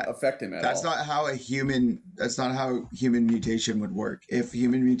it doesn't affect him at all? That's not how human mutation would work. If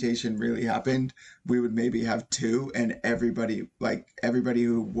human mutation really happened, we would maybe have 2, and everybody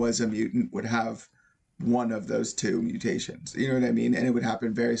who was a mutant would have one of those 2 mutations. You know what I mean? And it would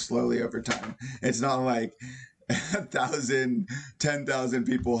happen very slowly over time. It's not like 1,000, 10,000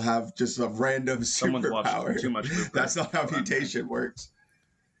 people have just a random superpower. Too much. That's not how mutation works.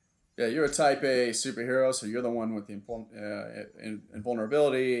 Yeah, you're a type A superhero, so you're the one with the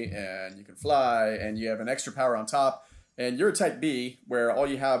invulnerability, and you can fly, and you have an extra power on top. And you're a type B, where all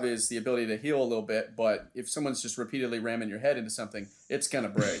you have is the ability to heal a little bit, but if someone's just repeatedly ramming your head into something, it's going to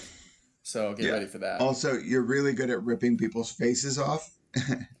break. So get ready for that. Also, you're really good at ripping people's faces off,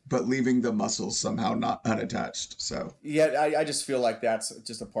 but leaving the muscles somehow not unattached. So yeah, I just feel like that's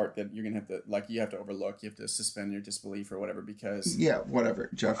just a part that you're gonna have to you have to overlook. You have to suspend your disbelief or whatever because whatever,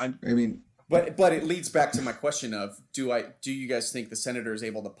 Jeff. But it leads back to my question of do you guys think the senator is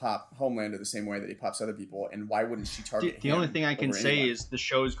able to pop Homelander the same way that he pops other people, and why wouldn't she target him? The only thing I can say is the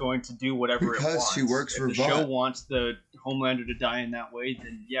show is going to do whatever it wants. Because she works for Vought. If the show wants the Homelander to die in that way,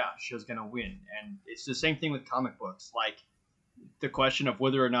 then yeah, she's gonna win. And it's the same thing with comic books. Like the question of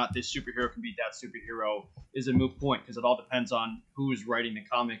whether or not this superhero can beat that superhero is a moot point because it all depends on who is writing the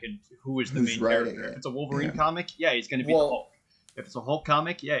comic and who's the main character. If it's a Wolverine comic, he's going to be the Hulk. If it's a Hulk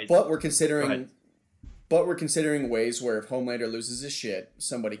comic, but we're considering ways where if Homelander loses his shit,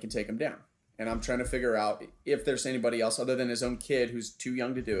 somebody can take him down. And I'm trying to figure out if there's anybody else other than his own kid who's too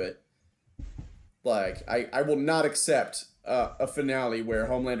young to do it Like, I will not accept a finale where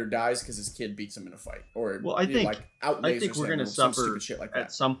Homelander dies because his kid beats him in a fight, or Well, I think like out lasers we're him gonna or some suffer stupid shit like at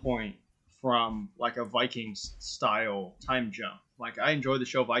that. some point from like a Vikings style time jump. Like I enjoy the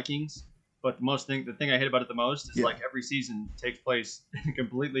show Vikings, but the thing I hate about it the most is Yeah. like every season takes place in a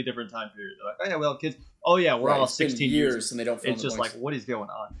completely different time period. They're like, oh yeah, well kids, oh yeah, we're all It's been 16 years and they don't fill in It's the just blanks. like what is going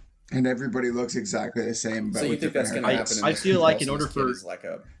on? And everybody looks exactly the same, but So you with think different that's going to haircuts. happen? In I this feel movie like also, in order this kid for- is like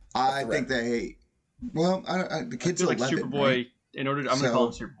a I threat. think they. Well, the I kid's feel like 11, Superboy. right? In order, I'm gonna call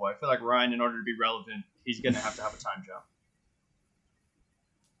him So- Superboy. I feel like Ryan, in order to be relevant, he's gonna have to have a time jump.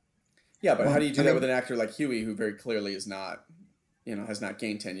 Yeah, but Well, how do you do I that mean- with an actor like Huey, who very clearly is not, has not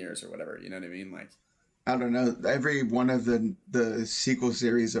gained 10 years or whatever? You know what I mean? Like, I don't know. Every one of the sequel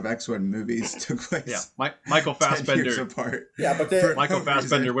series of X-Men movies took place. Yeah, Michael 10 years Fassbender. apart. yeah, but For Michael no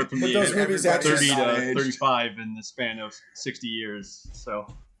Fassbender reason. went from But being those movies actually 30 not to aged. 35 in the span of 60 years. So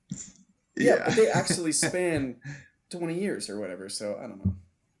yeah, but they actually span 20 years or whatever. So I don't know.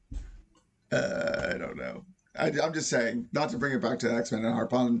 I don't know. I'm just saying, not to bring it back to X-Men and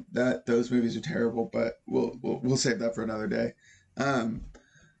harp on that. Those movies are terrible, but we'll save that for another day.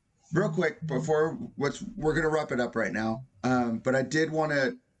 Real quick, before we're gonna wrap it up right now. But I did want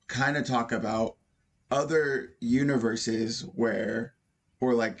to kind of talk about other universes or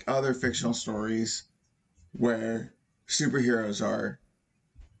like other fictional stories where superheroes are.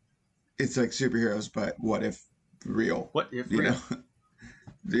 It's like superheroes, but what if real? what if You real? know,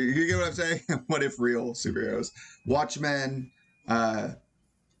 do you get what I'm saying? What if real superheroes? Watchmen.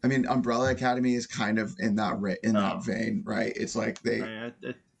 I mean, Umbrella Academy is kind of in that that vein, right? It's like they.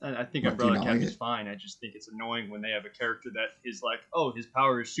 I think What, do you Umbrella not Academy like is it? fine. I just think it's annoying when they have a character that is like, oh, his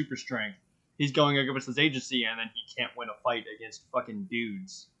power is super strength. He's going against his agency, and then he can't win a fight against fucking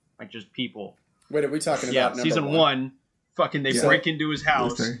dudes, like just people. Wait, are we talking Yeah, about number season one, fucking they Yeah. break into his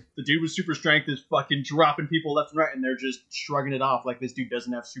house. Those three. The dude with super strength is fucking dropping people left and right, and they're just shrugging it off like this dude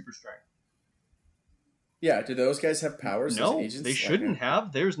doesn't have super strength. Yeah, do those guys have powers? No, as agents? they shouldn't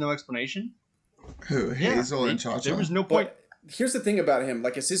have. There's no explanation. Who? Hazel and Cha Cha? There was no point. But here's the thing about him: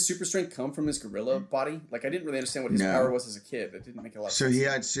 like, does his super strength come from his gorilla body? Like, I didn't really understand what his No. power was as a kid. That didn't make a lot of So sense. he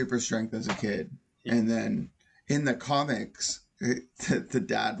had super strength as a kid, and then in the comics, the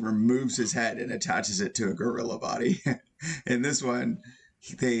dad removes his head and attaches it to a gorilla body. In this one,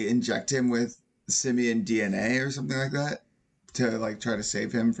 they inject him with simian DNA or something like that to like try to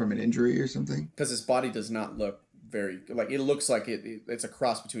save him from an injury or something. Because his body does not look very like it looks like it's a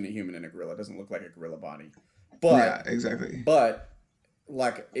cross between a human and a gorilla. It doesn't look like a gorilla body. But Yeah, exactly. but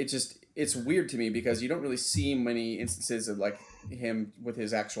like it's weird to me because you don't really see many instances of like him with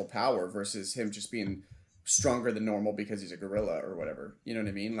his actual power versus him just being stronger than normal because he's a gorilla or whatever. You know what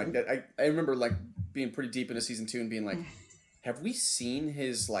I mean? Like that I remember like being pretty deep into season 2 and being like, have we seen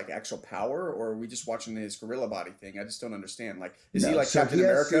his like actual power or are we just watching his gorilla body thing? I just don't understand. Like is he No, like so Captain he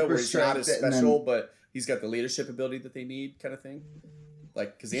has America super where he's not as strength and then- special but he's got the leadership ability that they need kind of thing?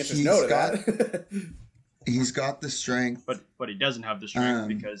 Like because the answer is He's no to got- that. He's got the strength, But he doesn't have the strength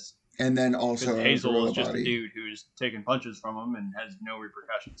because and then also a Hazel gorilla is just body. a dude who's taking punches from him and has no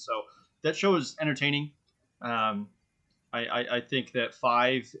repercussions. So that show is entertaining. I think that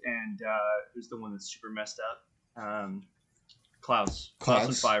 5 and who's the one that's super messed up? Klaus. Klaus and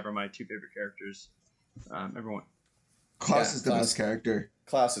Klaus. 5 are my two favorite characters. Everyone. Klaus Yeah, is the Klaus. best character.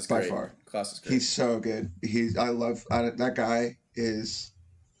 Klaus is By great. far. Klaus is great. He's so good. That guy is.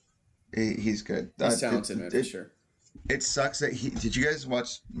 He's good. He's talented, man, for it, sure. It sucks that did you guys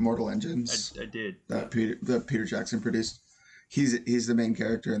watch Mortal Engines I did. that Peter Jackson produced? He's the main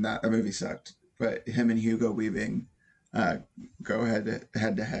character in that. That movie sucked, but him and Hugo Weaving go head to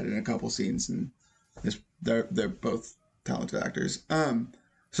head in a couple scenes, and they're both talented actors.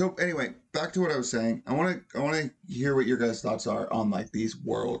 So anyway, back to what I was saying. I want to hear what your guys' thoughts are on like these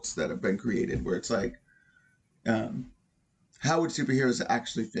worlds that have been created, where it's like, how would superheroes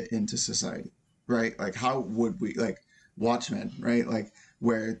actually fit into society, right? Like, how would we like Watchmen, right? Like,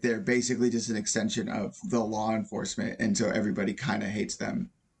 where they're basically just an extension of the law enforcement, and so everybody kind of hates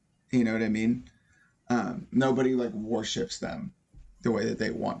them. You know what I mean? Nobody like worships them the way that they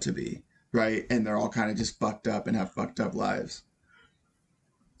want to be, right? And they're all kind of just fucked up and have fucked up lives.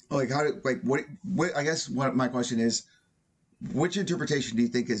 Like what I guess what my question is, which interpretation do you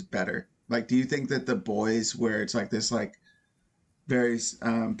think is better? Like, do you think that the boys, where it's like this like very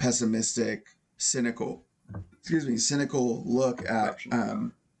pessimistic, cynical look at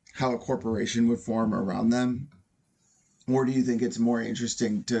how a corporation would form around them, or do you think it's more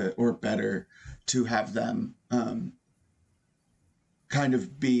interesting or better to have them kind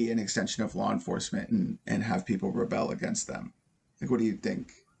of be an extension of law enforcement and have people rebel against them? Like, what do you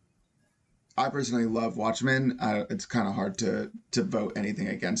think? I personally love Watchmen. It's kind of hard to vote anything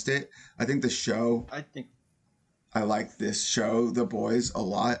against it. I think the show, I think I like this show, The Boys, a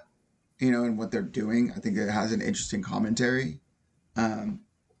lot. And what they're doing. I think it has an interesting commentary. Um,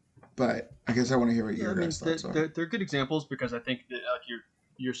 but I guess I want to hear what yeah, I your mean guys' thoughts are. they're good examples because I think that like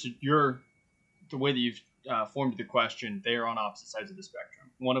you're the way that you've formed the question, they are on opposite sides of the spectrum.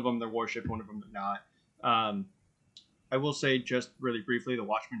 One of them they're worshipped, one of them they're not. Um, I will say just really briefly, the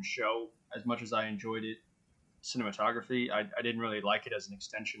Watchmen show, as much as I enjoyed it, cinematography, I didn't really like it as an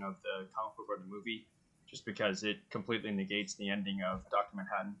extension of the comic book or the movie, just because it completely negates the ending of Doctor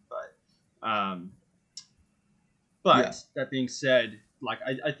Manhattan. Um, but Yeah, that being said, like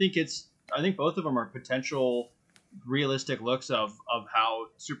I think both of them are potential realistic looks of how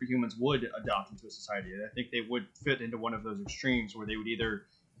superhumans would adopt into a society. And I think they would fit into one of those extremes where they would either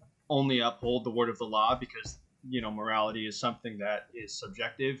only uphold the word of the law because morality is something that is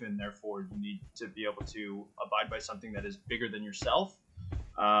subjective and therefore you need to be able to abide by something that is bigger than yourself,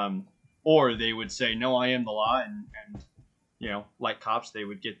 um, or they would say no, I am the law, and like cops, they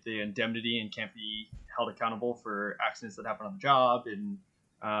would get the indemnity and can't be held accountable for accidents that happen on the job. And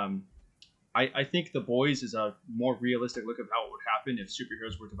um, I think The Boys is a more realistic look of how it would happen if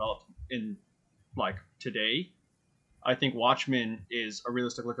superheroes were developed in like today. I think Watchmen is a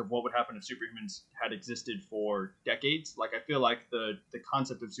realistic look of what would happen if superhumans had existed for decades. Like I feel like the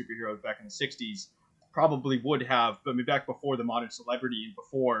concept of superheroes back in the '60s probably would have, but I mean, back before the modern celebrity and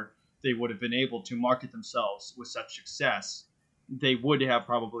before they would have been able to market themselves with such success, they would have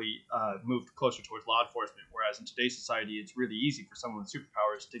probably moved closer towards law enforcement. Whereas in today's society, it's really easy for someone with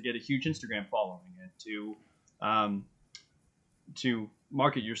superpowers to get a huge Instagram following and um, to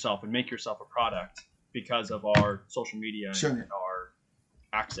market yourself and make yourself a product because of our social media and sure. our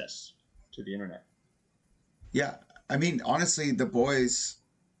access to the internet. Yeah. I mean, honestly, The Boys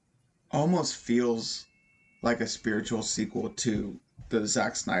almost feels like a spiritual sequel to the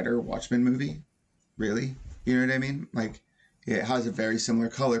Zack Snyder Watchmen movie. Really, you know what I mean? Like, it has a very similar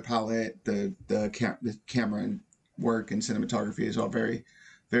color palette. The camera and work and cinematography is all very,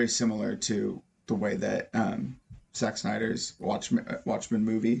 very similar to the way that Zack Snyder's Watchmen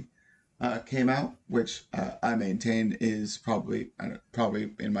movie came out, which I maintain is probably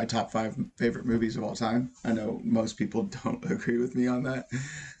in my top five favorite movies of all time. I know most people don't agree with me on that,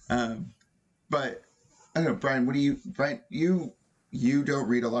 um, but I don't know, Brian. Brian? You don't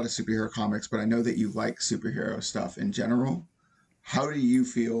read a lot of superhero comics, but I know that you like superhero stuff in general. How do you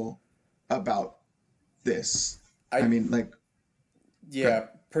feel about this? I I mean, like, good. yeah,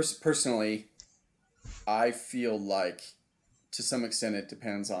 personally, I feel like to some extent it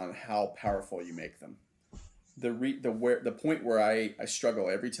depends on how powerful you make them. The point where I struggle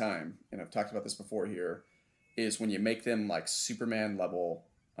every time, and I've talked about this before here, is when you make them like Superman level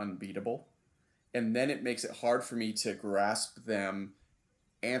unbeatable, and then it makes it hard for me to grasp them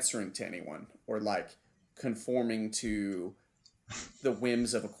answering to anyone or like conforming to the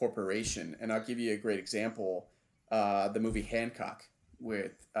whims of a corporation. And I'll give you a great example: the movie Hancock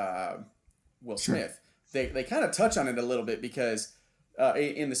with Will Sure. Smith. They kind of touch on it a little bit because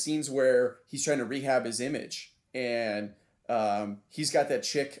in the scenes where he's trying to rehab his image and he's got that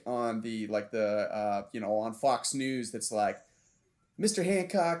chick on the on Fox News that's like, Mr.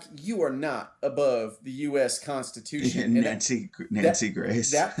 Hancock, you are not above the U.S. Constitution, and Nancy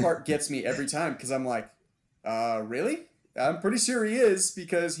Grace. that part gets me every time because I'm like, really? I'm pretty sure he is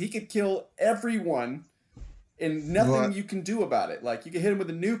because he could kill everyone and nothing What? you can do about it. Like you can hit him with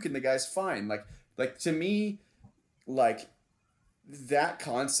a nuke and the guy's fine. Like to me, like that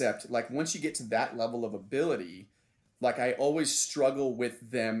concept, like once you get to that level of ability, like I always struggle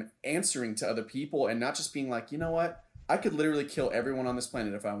with them answering to other people and not just being like, you know what? I could literally kill everyone on this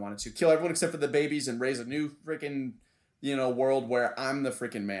planet if I wanted to. Kill everyone except for the babies and raise a new freaking, world where I'm the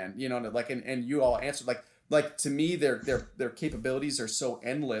freaking man. Like and you all answer like to me their capabilities are so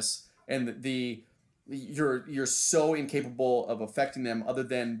endless and you're so incapable of affecting them other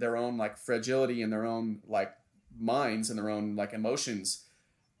than their own like fragility and their own like minds and their own like emotions,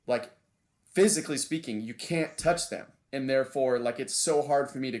 like physically speaking you can't touch them, and therefore like it's so hard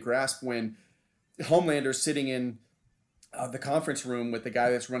for me to grasp when Homelander's sitting in the conference room with the guy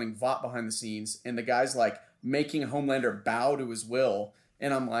that's running Vought behind the scenes and the guy's like making Homelander bow to his will,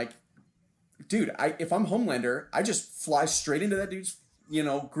 and I'm like, dude, if I'm Homelander, I just fly straight into that dude's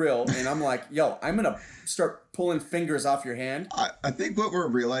grill, and I'm like, yo, I'm gonna start pulling fingers off your hand. I think what we're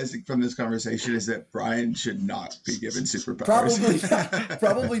realizing from this conversation is that Brian should not be given superpowers.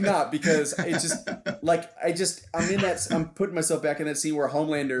 Probably not, because it's just like I'm putting myself back in that scene where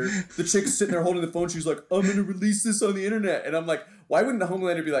Homelander, the chick's sitting there holding the phone, she's like, I'm gonna release this on the internet, and I'm like, why wouldn't the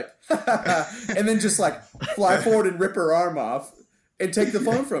Homelander be like, and then just like fly forward and rip her arm off and take the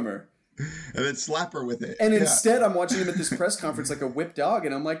phone from her? And then slap her with it. And instead, I'm watching him at this press conference like a whipped dog,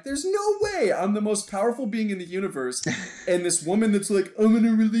 and I'm like, there's no way I'm the most powerful being in the universe. And this woman that's like, I'm going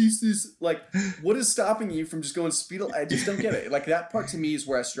to release this. Like, what is stopping you from just going speedily? I just don't get it. Like, that part to me is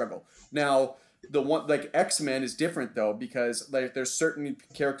where I struggle. Now, the one, like, X-Men is different, though, because like there's certain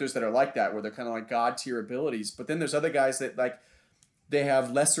characters that are like that, where they're kind of like God tier abilities. But then there's other guys that, like, they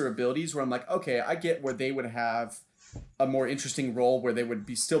have lesser abilities where I'm like, okay, I get where they would have a more interesting role where they would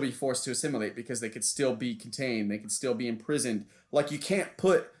still be forced to assimilate because they could still be contained. They could still be imprisoned. Like, you can't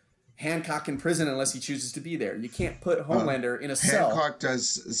put Hancock in prison unless he chooses to be there. You can't put Homelander in a cell. Hancock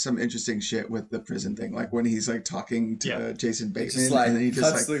does some interesting shit with the prison thing. Like when he's like talking to Jason Bateman, like, and then he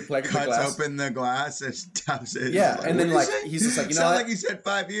just like cuts open the glass and taps it. Yeah, like, and then like he's just like, you know, sounds like he said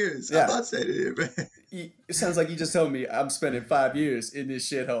 5 years. Yeah. I'm not saying it. It sounds like you just told me I'm spending 5 years in this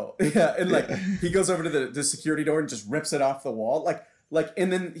shithole. Yeah, and like he goes over to the security door and just rips it off the wall. Like,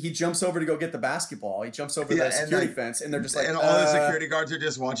 and then he jumps over to go get the basketball. He jumps over the security fence, and they're just like, and all the security guards are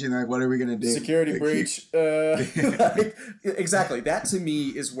just watching. Like, what are we gonna do? Security breach. Like, exactly. That to me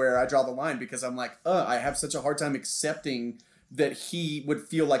is where I draw the line, because I'm like, I have such a hard time accepting that he would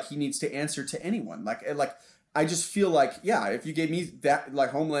feel like he needs to answer to anyone. Like I just feel like, yeah, if you gave me that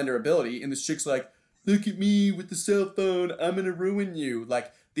like Homelander ability, and this chick's like, look at me with the cell phone, I'm gonna ruin you.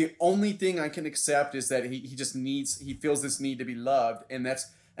 Like, the only thing I can accept is that he feels this need to be loved, and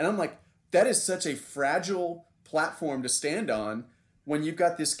I'm like, that is such a fragile platform to stand on when you've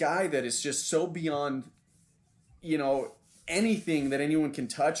got this guy that is just so beyond, anything that anyone can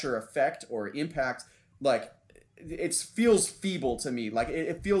touch or affect or impact. Like, it feels feeble to me. Like,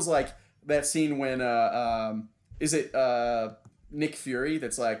 it feels like that scene when is it Nick Fury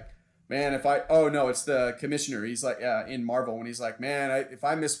that's like, man, it's the commissioner. He's like, in Marvel, when he's like, man, if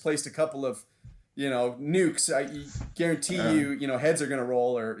I misplaced a couple of, nukes, I guarantee you, heads are gonna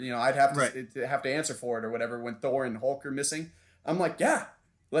roll, or I'd have to answer for it or whatever. When Thor and Hulk are missing, I'm like,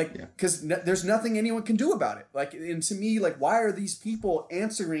 because there's nothing anyone can do about it. Like, and to me, like, why are these people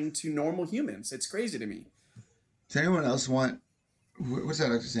answering to normal humans? It's crazy to me. Does anyone else want? What's that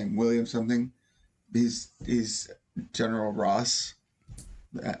actor's name? William something. He's General Ross.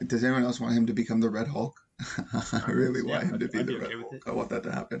 Does anyone else want him to become the Red Hulk? I really want him to be the Red Hulk. I want that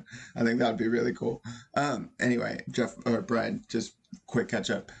to happen. I think that would be really cool. Anyway, Jeff or Brian, just quick catch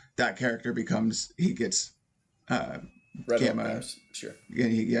up. That character he gets Red Gamma. Hulk, sure.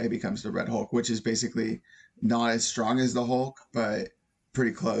 He becomes the Red Hulk, which is basically not as strong as the Hulk, but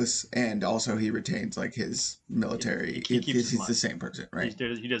pretty close. And also he retains like his military. He's the same person, right?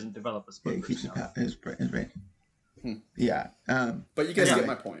 He doesn't develop a split. He keeps his brain. Yeah. But you guys get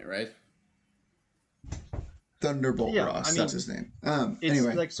my point, right? Thunderbolt Ross, that's his name. It's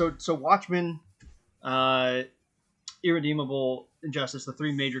anyway. like so Watchmen, Irredeemable, Injustice, the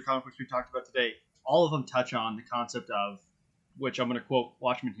three major comic books we talked about today, all of them touch on the concept of, which I'm going to quote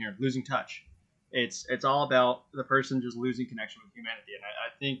Watchmen here, losing touch. It's all about the person just losing connection with humanity, and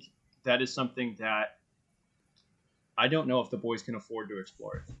I think that is something that I don't know if the boys can afford to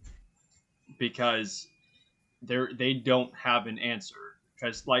explore, because they don't have an answer,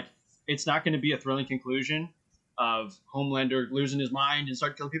 because like it's not going to be a thrilling conclusion of Homelander losing his mind and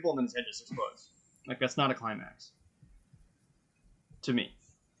start killing people and then his head just explodes. Like, that's not a climax to me.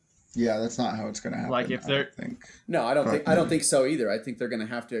 Yeah, that's not how it's going to happen. Like, if they're I don't think so either. I think they're going to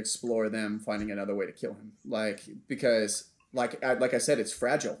have to explore them finding another way to kill him. Like, because like I said, it's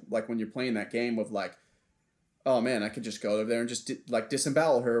fragile. Like, when you're playing that game of like, oh man, I could just go over there and just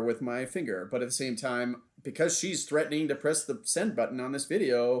disembowel her with my finger. But at the same time, because she's threatening to press the send button on this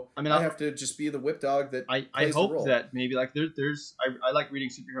video, I have to just be the whip dog that I hope that maybe like there's I like reading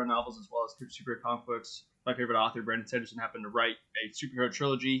superhero novels as well as superhero comic books. My favorite author, Brandon Sanderson, happened to write a superhero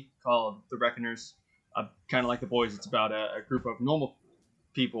trilogy called The Reckoners. Kind of like The Boys, it's about a group of normal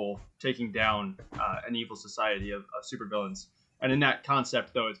people taking down an evil society of supervillains. And in that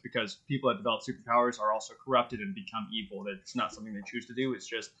concept, though, it's because people that develop superpowers are also corrupted and become evil. It's not something they choose to do. It's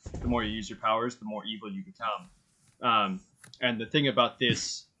just the more you use your powers, the more evil you become. And the thing about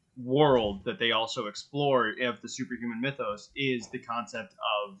this world that they also explore of the superhuman mythos is the concept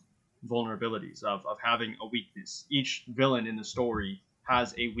of vulnerabilities, of having a weakness. Each villain in the story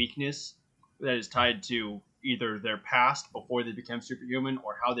has a weakness that is tied to either their past before they became superhuman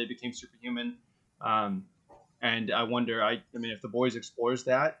or how they became superhuman. And I wonder, I mean, if The Boys explores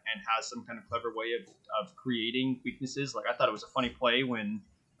that and has some kind of clever way of creating weaknesses. Like, I thought it was a funny play when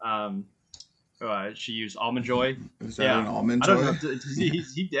she used Almond Joy. Was that an Almond Joy? I don't know.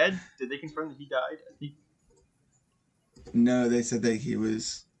 Is he dead? Did they confirm that he died? I think. No, they said that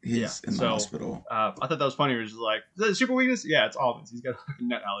he's in the hospital. I thought that was funny. It was like, is that a super weakness? Yeah, it's almonds. He's got a fucking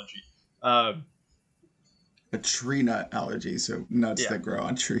nut allergy. A tree nut allergy, so nuts that grow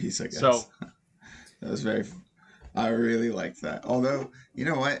on trees, I guess. So that was I really liked that. Although, you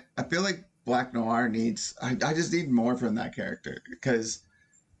know what? I feel like Black Noir needs. I just need more from that character because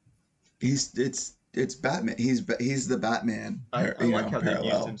it's Batman. He's the Batman. I like how parallel.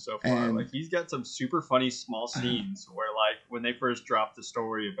 they've used him so far. And, like, he's got some super funny small scenes where, like, when they first dropped the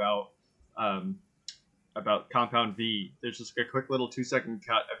story about Compound V, there's just a quick little 2-second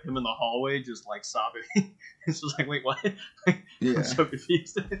cut of him in the hallway just like sobbing. It's just like, wait, what? I'm so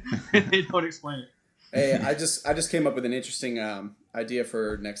confused. They don't explain it. Hey, I just came up with an interesting idea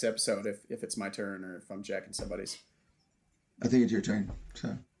for next episode if it's my turn or if I'm jacking somebody's. I think it's your turn.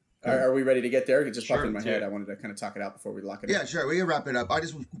 So are we ready to get there? It just popped in my Sure. head. I wanted to kind of talk it out before we lock it in. Yeah, sure. We can wrap it up. I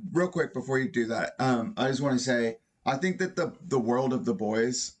just real quick before you do that. I just want to say I think that the world of The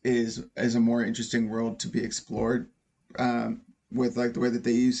Boys is a more interesting world to be explored with like the way that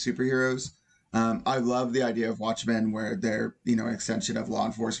they use superheroes. I love the idea of Watchmen where they're, an extension of law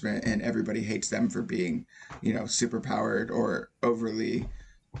enforcement and everybody hates them for being, super powered or overly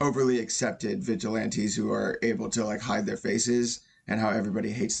accepted vigilantes who are able to like hide their faces, and how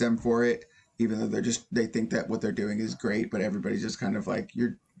everybody hates them for it, even though they think that what they're doing is great, but everybody's just kind of like,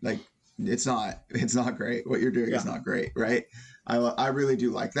 you're like, it's not great. What you're doing is not great. Right. I really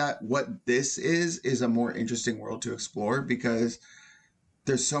do like that. What this is a more interesting world to explore because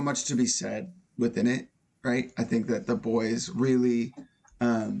there's so much to be said within it. Right. I think that The Boys really,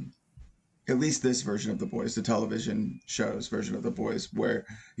 at least this version of The Boys, the television show's version of The Boys, where,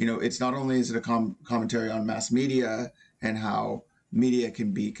 it's not only is it a commentary on mass media and how media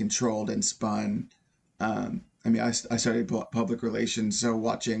can be controlled and spun. I studied public relations, so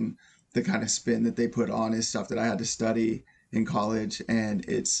watching the kind of spin that they put on is stuff that I had to study in college, and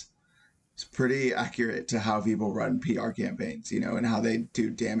it's pretty accurate to how people run PR campaigns, and how they do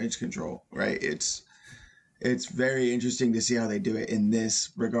damage control, right? It's very interesting to see how they do it in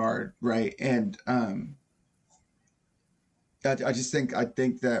this regard, right? And I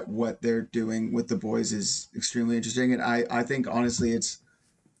think that what they're doing with The Boys is extremely interesting, and I think honestly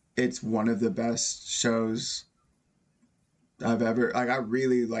it's one of the best shows I've ever I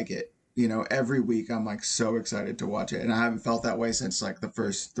really like it. Every week I'm like so excited to watch it, and I haven't felt that way since like the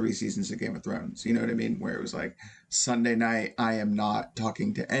first 3 seasons of Game of Thrones. You know what I mean? Where it was like Sunday night, I am not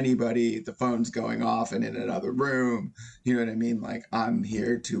talking to anybody, the phone's going off and in another room. You know what I mean? Like I'm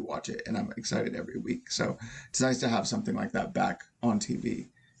here to watch it, and I'm excited every week. So it's nice to have something like that back on TV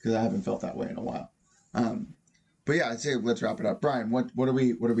because I haven't felt that way in a while. But yeah, I'd say let's wrap it up. Brian, what are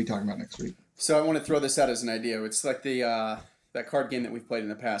we talking about next week? So I want to throw this out as an idea. It's like the that card game that we've played in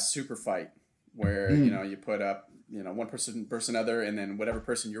the past, Super Fight, where you put up one person versus another, and then whatever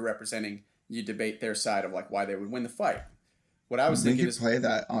person you're representing, you debate their side of like why they would win the fight. What I was thinking is play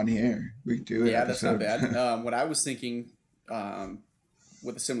that on here. We could do it. Yeah, that's not bad. What I was thinking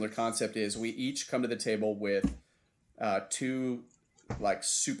with a similar concept is we each come to the table with 2 like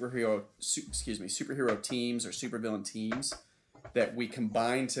superhero teams or supervillain teams that we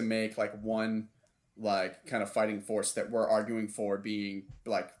combine to make like one like kind of fighting force that we're arguing for being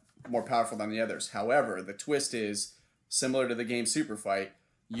like more powerful than the others. However, the twist is similar to the game Super Fight,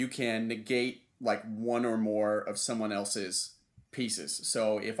 you can negate like one or more of someone else's pieces.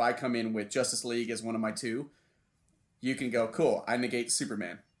 So if I come in with Justice League as one of my 2, you can go, cool, I negate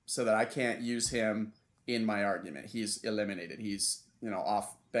Superman so that I can't use him in my argument. He's eliminated. He's,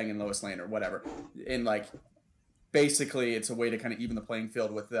 off banging Lois Lane or whatever. And like, basically it's a way to kind of even the playing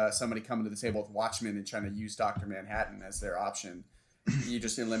field with somebody coming to the table with Watchmen and trying to use Dr. Manhattan as their option. You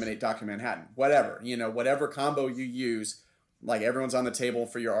just eliminate Dr. Manhattan. Whatever. Whatever combo you use, like everyone's on the table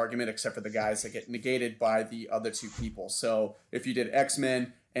for your argument except for the guys that get negated by the other 2 people. So if you did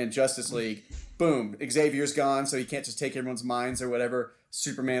X-Men and Justice League, boom, Xavier's gone, so he can't just take everyone's minds or whatever.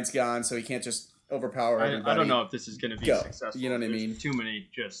 Superman's gone, so he can't just overpower everybody. I don't know if this is going to be successful. You know what I mean? Too many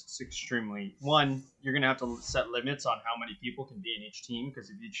just extremely... One, you're going to have to set limits on how many people can be in each team, because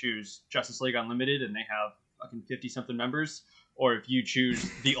if you choose Justice League Unlimited and they have fucking 50-something members, or if you choose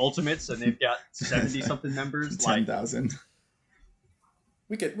the Ultimates and they've got 70-something members... 10,000.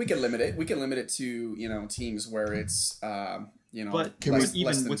 We could limit it. We could limit it to, teams where it's, but less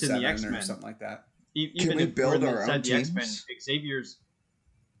even than within 7 the X-Men, or something like that. even we if build we're our inside own the X-Men, teams?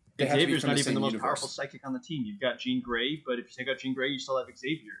 They have to be Xavier's from not the even same the most universe. powerful psychic on the team. You've got Jean Grey, but if you take out Jean Grey, you still have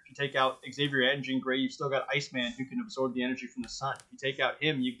Xavier. If you take out Xavier and Jean Grey, you've still got Iceman, who can absorb the energy from the sun. If you take out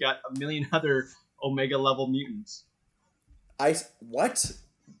him, you've got a million other Omega level mutants. What?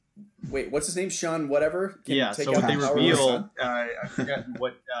 Wait, what's his name? Sean whatever? Yeah, take so out what they the power of the reveal, sun? I forgot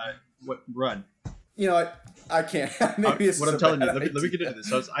what run. You know what? I can't. Maybe it's what I'm just a telling you, bad let me get idea. into this.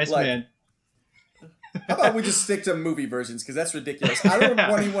 So it's Iceman. How about we just stick to movie versions, because that's ridiculous. I don't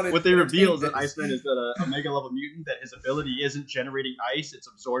really want to. What they reveal is that Iceman is that a Omega level mutant, that his ability isn't generating ice, it's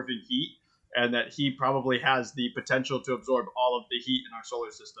absorbing heat, and that he probably has the potential to absorb all of the heat in our solar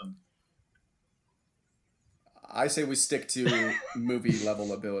system. I say we stick to movie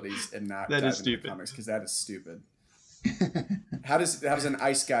level abilities and not That dive is into the stupid. comics, because that is stupid. How does an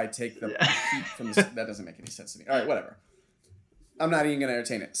ice guy take the heat from the? That doesn't make any sense to me. All right, whatever. I'm not even gonna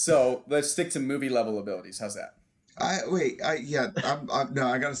entertain it. So let's stick to movie level abilities. How's that? No,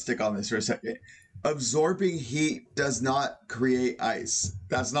 I gotta stick on this for a second. Absorbing heat does not create ice.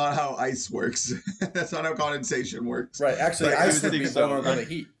 That's not how ice works. That's not how condensation works. Right. Actually, Like, ice would think be so, vulnerable to right?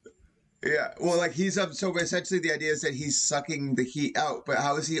 heat. Yeah, well, like so essentially the idea is that he's sucking the heat out, but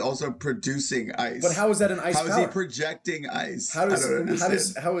how is he also producing ice? But how is that an ice How power? is he projecting ice? How I don't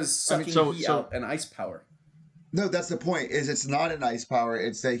understand. how is sucking heat out an ice power? No, that's the point. Is it's not an ice power.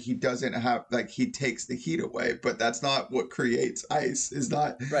 It's that he doesn't have he takes the heat away, but that's not what creates ice. Is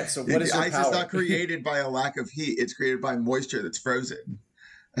not Right. So what is your ice power? is not created by a lack of heat. It's created by moisture that's frozen.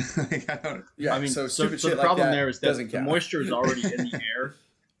 I don't. Yeah. I mean, so so stupid the shit problem like that there is that doesn't the count. moisture is already in the air.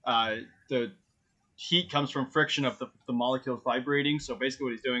 The heat comes from friction of the molecules vibrating. So basically,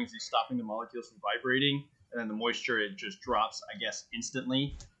 what he's doing is he's stopping the molecules from vibrating, and then the moisture, it just drops, I guess,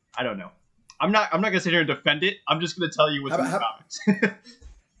 instantly. I don't know. I'm not gonna sit here and defend it. I'm just gonna tell you what's in the comics.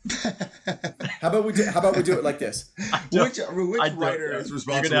 How about we do it like this? Which don't writer know. is You're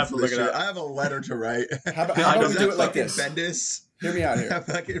responsible gonna have for to this look it shit? up. I have a letter to write. How about I we don't do it like Fucking this? Bendis. Hear me out here.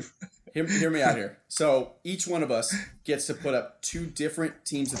 Fucking- Hear me out here. So each one of us gets to put up 2 different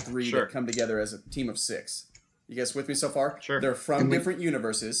teams of 3 Sure. that come together as a team of 6. You guys with me so far? Sure. They're from different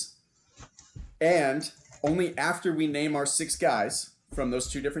universes. And only after we name our 6 guys from those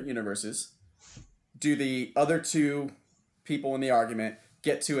 2 different universes do the other 2 people in the argument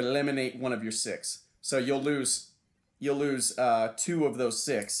get to eliminate one of your 6. So you'll lose 2 of those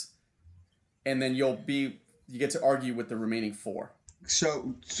 6, and then you get to argue with the remaining 4.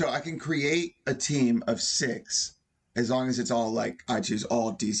 So I can create a team of 6 as long as it's all I choose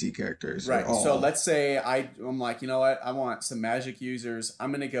all DC characters. Right. All... So let's say I'm like, you know what? I want some magic users.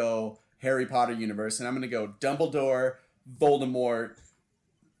 I'm gonna go Harry Potter universe, and I'm gonna go Dumbledore, Voldemort,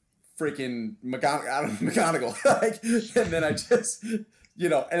 freaking McGonagall. And then I just,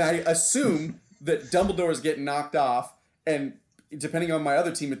 and I assume that Dumbledore is getting knocked off, and depending on my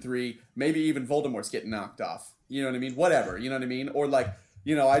other team of 3, maybe even Voldemort's getting knocked off. You know what I mean? Whatever. You know what I mean? Or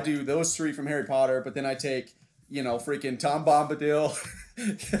I do those 3 from Harry Potter, but then I take, freaking Tom Bombadil,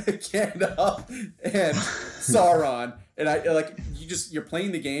 Gandalf, and Sauron. And you're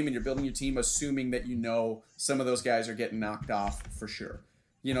playing the game and you're building your team assuming that some of those guys are getting knocked off for sure.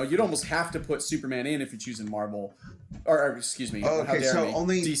 You'd almost have to put Superman in if you're choosing Marvel, or excuse me, okay, how dare so me,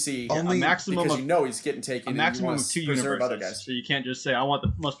 only DC, only a maximum because of he's getting taken. a maximum and of you 2 want to preserve other universes. guys. So you can't just say I want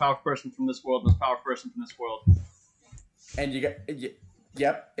the most powerful person from this world, most powerful person from this world. And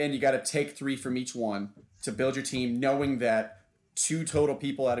and you got to take 3 from each one to build your team, knowing that 2 total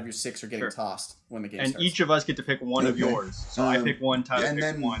people out of your 6 are getting tossed when the game starts. And each of us get to pick one of Okay. yours. So I pick one, Tyler and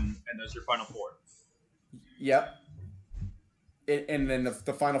picks then- one, and those are your final 4. Yep. And then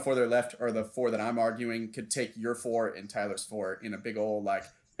the final 4 that are left are the 4 that I'm arguing could take your 4 and Tyler's 4 in a big old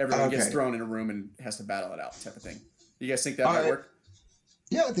everyone gets Okay. thrown in a room and has to battle it out type of thing. You guys think that might Alright. work?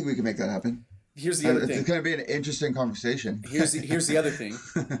 Yeah, I think we can make that happen. Here's the other It's thing. going to be an interesting conversation. Here's the other thing.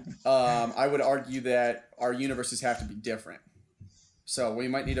 I would argue that our universes have to be different. So we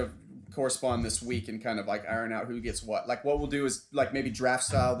might need to correspond this week and kind of iron out who gets what. What we'll do is maybe draft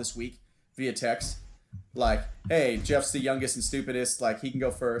style this week via text. Hey, Jeff's the youngest and stupidest. He can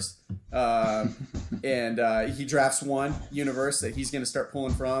go first. And he drafts one universe that he's going to start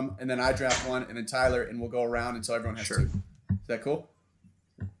pulling from. And then I draft one, and then Tyler, and we'll go around until everyone has 2. Is that cool?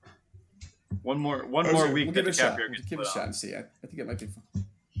 One more We'll week. give it a shot. DiCaprio We'll gets give it a put shot on. and see. I think it might be fun.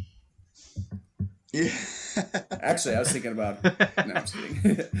 Yeah. Actually, I was thinking about. No, I'm just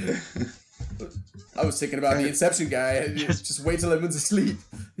kidding. I was thinking about the Inception guy. Just wait till everyone's asleep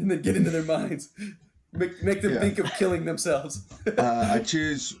and then get into their minds. Make them think of killing themselves. I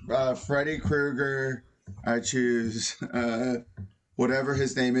choose Freddy Krueger. I choose whatever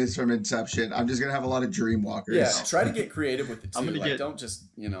his name is from Inception. I'm just gonna have a lot of Dreamwalkers. Yeah, try to get creative with it too. I'm gonna Like, don't just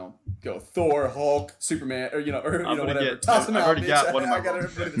go Thor, Hulk, Superman, or whatever. Toss them I've out. already got one of my I got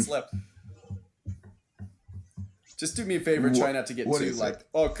everybody that's left. Just do me a favor. Try not to get too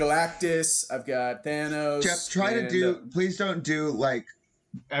like, Galactus. I've got Thanos. Jeff, please don't do like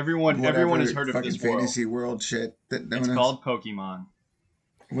everyone has heard of this fantasy world shit. It's called Pokemon.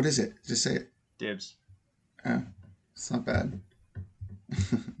 What is it? Just say it. Dibs. It's not bad.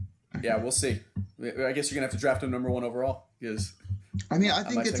 Yeah, we'll see. I guess you're gonna have to draft him number 1 overall because. I mean, I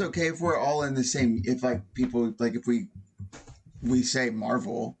think it's okay if we're all in the same. If like people like if we say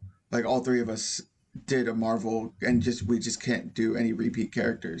Marvel, like all three of us did a Marvel, and we just can't do any repeat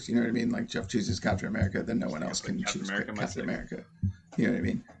characters. You know what I mean? Like Jeff chooses Captain America, then no one else can choose Captain America. You know what I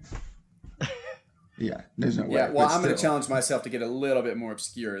mean? Yeah, there's no way. Yeah, well, I'm going to challenge myself to get a little bit more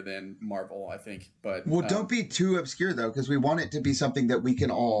obscure than Marvel, I think. But don't be too obscure though, because we want it to be something that we can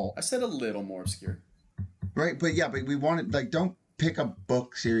all. I said a little more obscure. Right, but we want it like don't pick a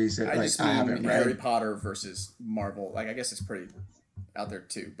book series that I haven't read. Harry Potter versus Marvel. Like I guess it's pretty out there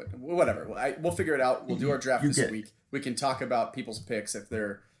too, but whatever. We'll figure it out. We'll do our draft this week. We can talk about people's picks if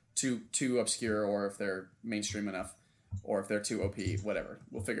they're too obscure or if they're mainstream enough or if they're too OP. Whatever.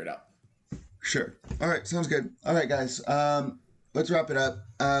 We'll figure it out. Sure. All right. Sounds good. All right, guys. Let's wrap it up.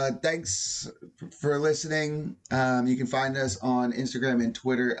 Thanks for listening. You can find us on Instagram and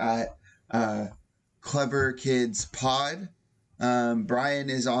Twitter at Clever Kids Pod. Brian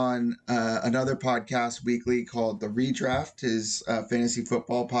is on another podcast weekly called The Redraft, his fantasy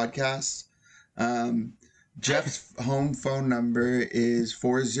football podcast. Jeff's home phone number is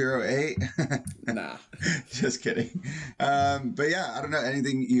 408. Nah. Just kidding. But yeah, I don't know.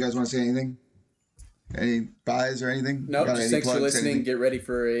 Anything you guys want to say? Anything? Any buys or anything? Nope. Just thanks for listening. Anything? Get ready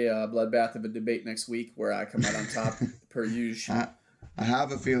for a bloodbath of a debate next week where I come out on top per usual. I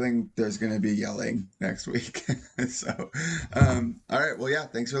have a feeling there's going to be yelling next week. So, all right. Well, yeah.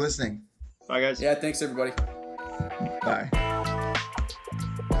 Thanks for listening. Bye, guys. Yeah. Thanks, everybody. Bye.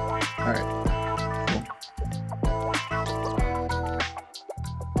 All right.